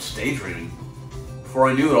too, I was daydreaming. Before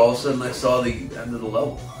I knew it, all of a sudden I saw the end of the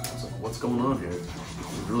level. I was like, what's going on here? It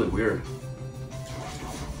was really weird.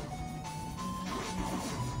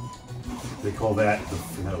 They call that the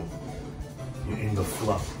flow. You're in the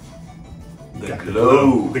flow. You The got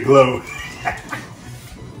glow. The glow.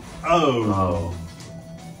 Oh. Oh.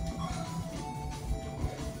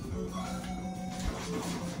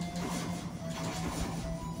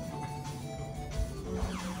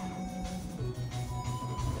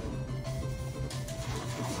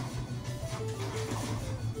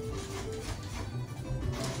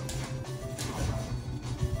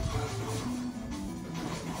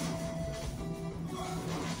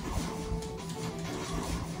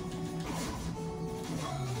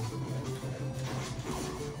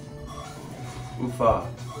 Oofa.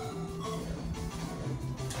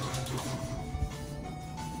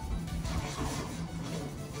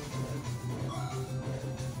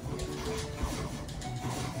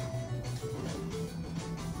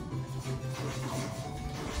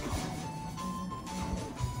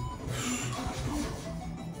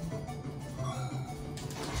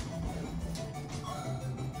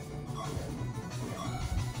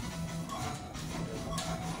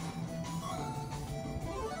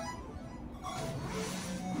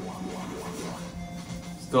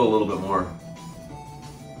 Still a little bit more.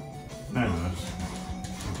 I don't know.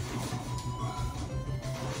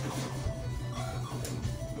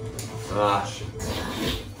 Ah, shit.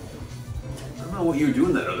 I don't know what you were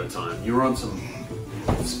doing that other time. You were on some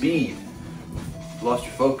speed. Lost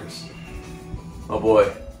your focus. Oh boy.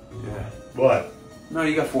 Yeah. What? No,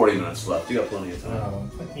 you got 40 minutes left. You got plenty of time. Oh,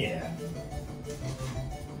 yeah.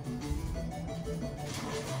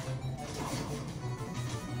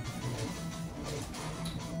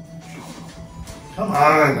 Come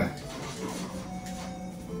on!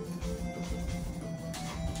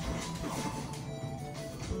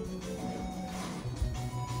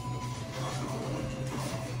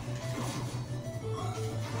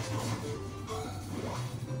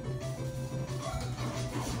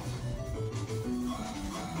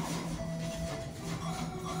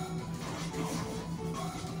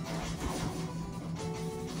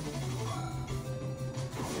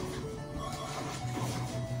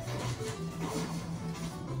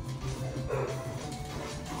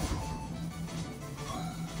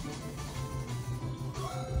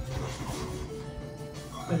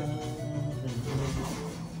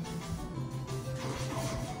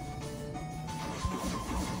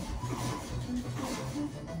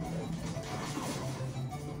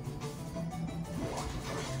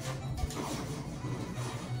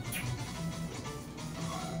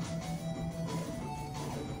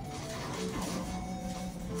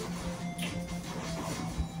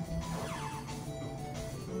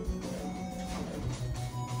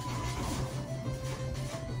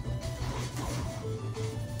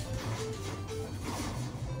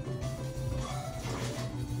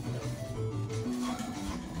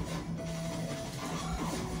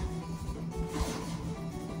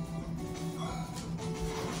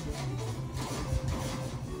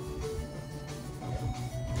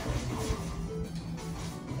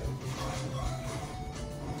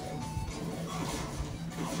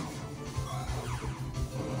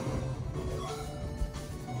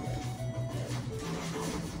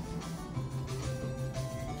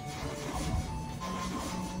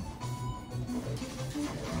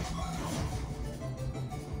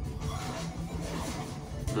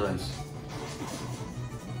 Nice.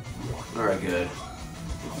 Alright, good.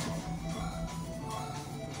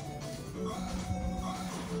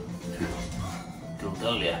 Don't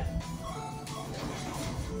tell ya.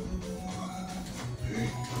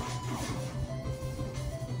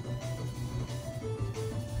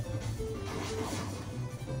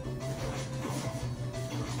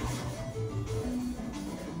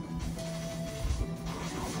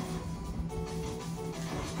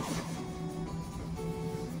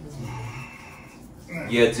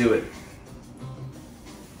 Yeah, do it.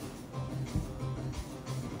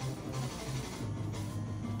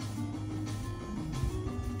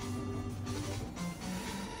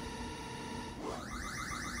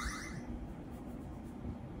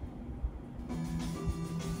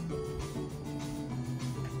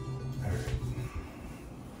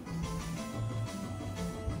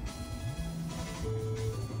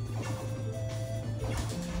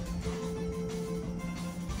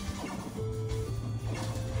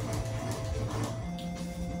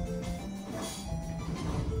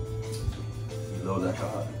 Load that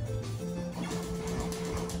card.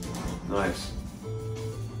 Nice.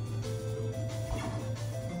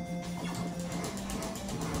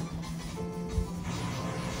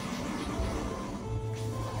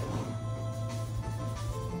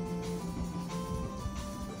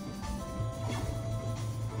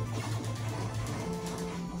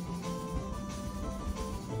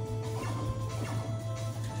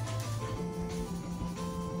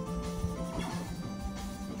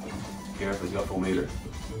 Careful, he's got full meter.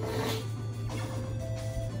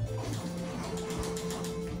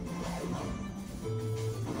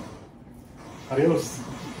 Adios.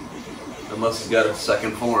 Unless he's got a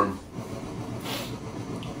second form.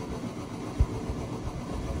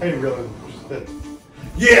 I didn't realize that.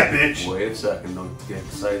 Yeah, bitch! Wait a second, don't get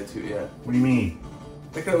excited too yet. What do you mean?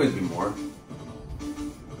 There could always be more.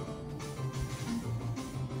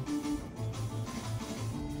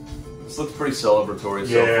 This looks pretty celebratory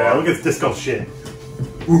so far. Yeah, look at this disco shit.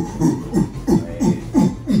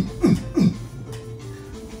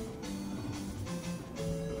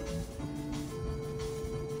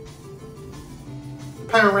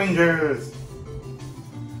 Power Rangers!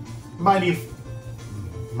 Mighty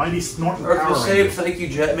Snorting Or if Power you say Rangers. thank you,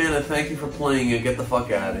 Jetman, and thank you for playing it, get the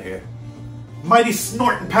fuck out of here. Mighty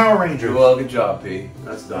Snorting Power Rangers! Well, good job, P.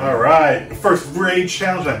 That's done. Alright, the first Rage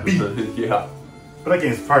Challenge I beat. Yeah. But that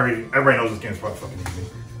game's probably, everybody knows this game's probably fucking easy.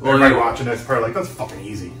 Well, everybody you- watching this probably like, that's fucking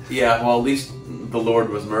easy. Yeah, well, at least the Lord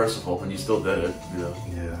was merciful, and you still did it, you know.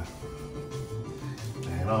 Yeah.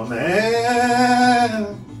 Man, oh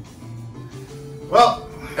man. Well.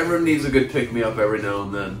 Everyone needs a good pick-me-up every now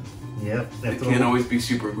and then. Yep. It can't always be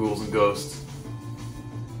super ghouls and ghosts.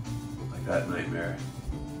 Like that nightmare.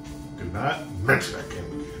 Do not mention that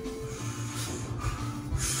game.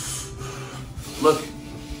 Look.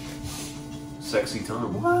 Sexy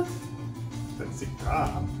Tom. What? Sexy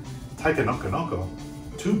Tom. Taika Noko.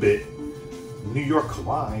 2-bit. New York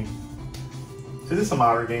Kawaii. Is this a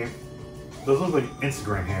modern game? Those look like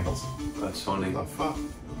Instagram handles. That's funny. What the fuck?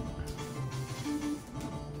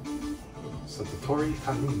 Satotori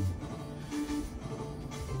Kanin.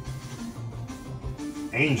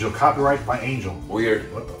 Angel. Copyright by Angel.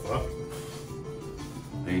 Weird. What the fuck?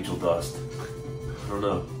 Angel dust. I don't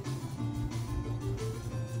know.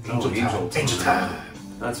 Angel Time. Angel Time.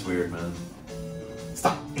 That's weird, man.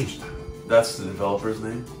 Stop. Angel Time. That's the developer's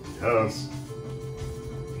name? Yes.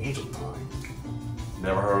 Angel Time.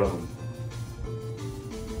 Never heard of him.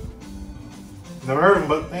 Never heard of him,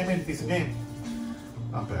 but they made a decent game.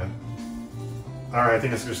 Not bad. Alright, I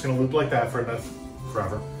think it's just gonna loop like that for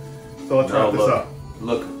forever. So let's wrap this up.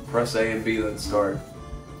 Look, press A and B, then start.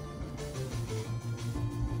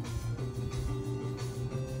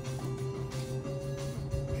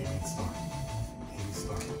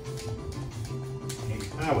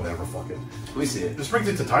 Whatever, fuck it. Let me see it. This brings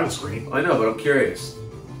it to title screen. I know, but I'm curious.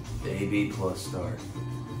 A, B plus start.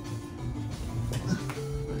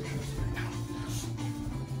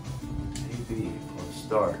 A, B plus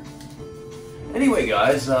start. Anyway,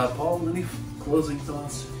 guys, Paul, any closing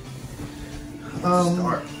thoughts?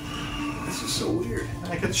 Start. This is so weird.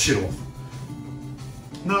 I get shit off.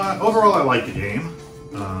 No, overall I like the game.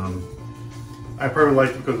 I probably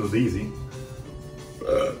liked it because it was easy.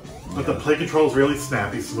 But the play control is really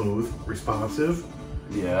snappy, smooth, responsive.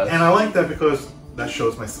 Yeah. And I like that because that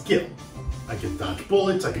shows my skill. I can dodge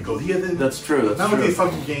bullets, I can go the other. That's true, that's Not true. with these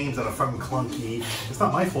fucking games that are fucking clunky. It's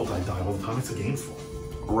not my fault I die all the time, it's the game's fault.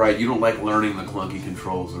 Right, you don't like learning the clunky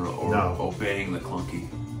controls or No. obeying the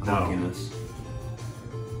clunkiness.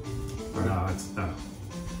 No, it's no.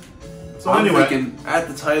 So I'm anyway. thinking at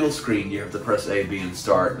the title screen you have to press A, B, and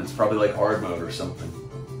start, and it's probably like hard mode or something.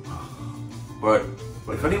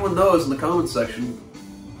 But if anyone knows in the comments section,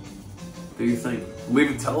 what do you think?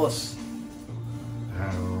 Leave it, tell us.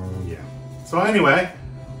 Yeah. So anyway.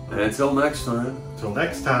 And until next time. Till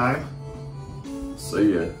next time.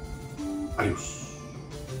 See ya. Adios.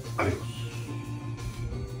 Adios.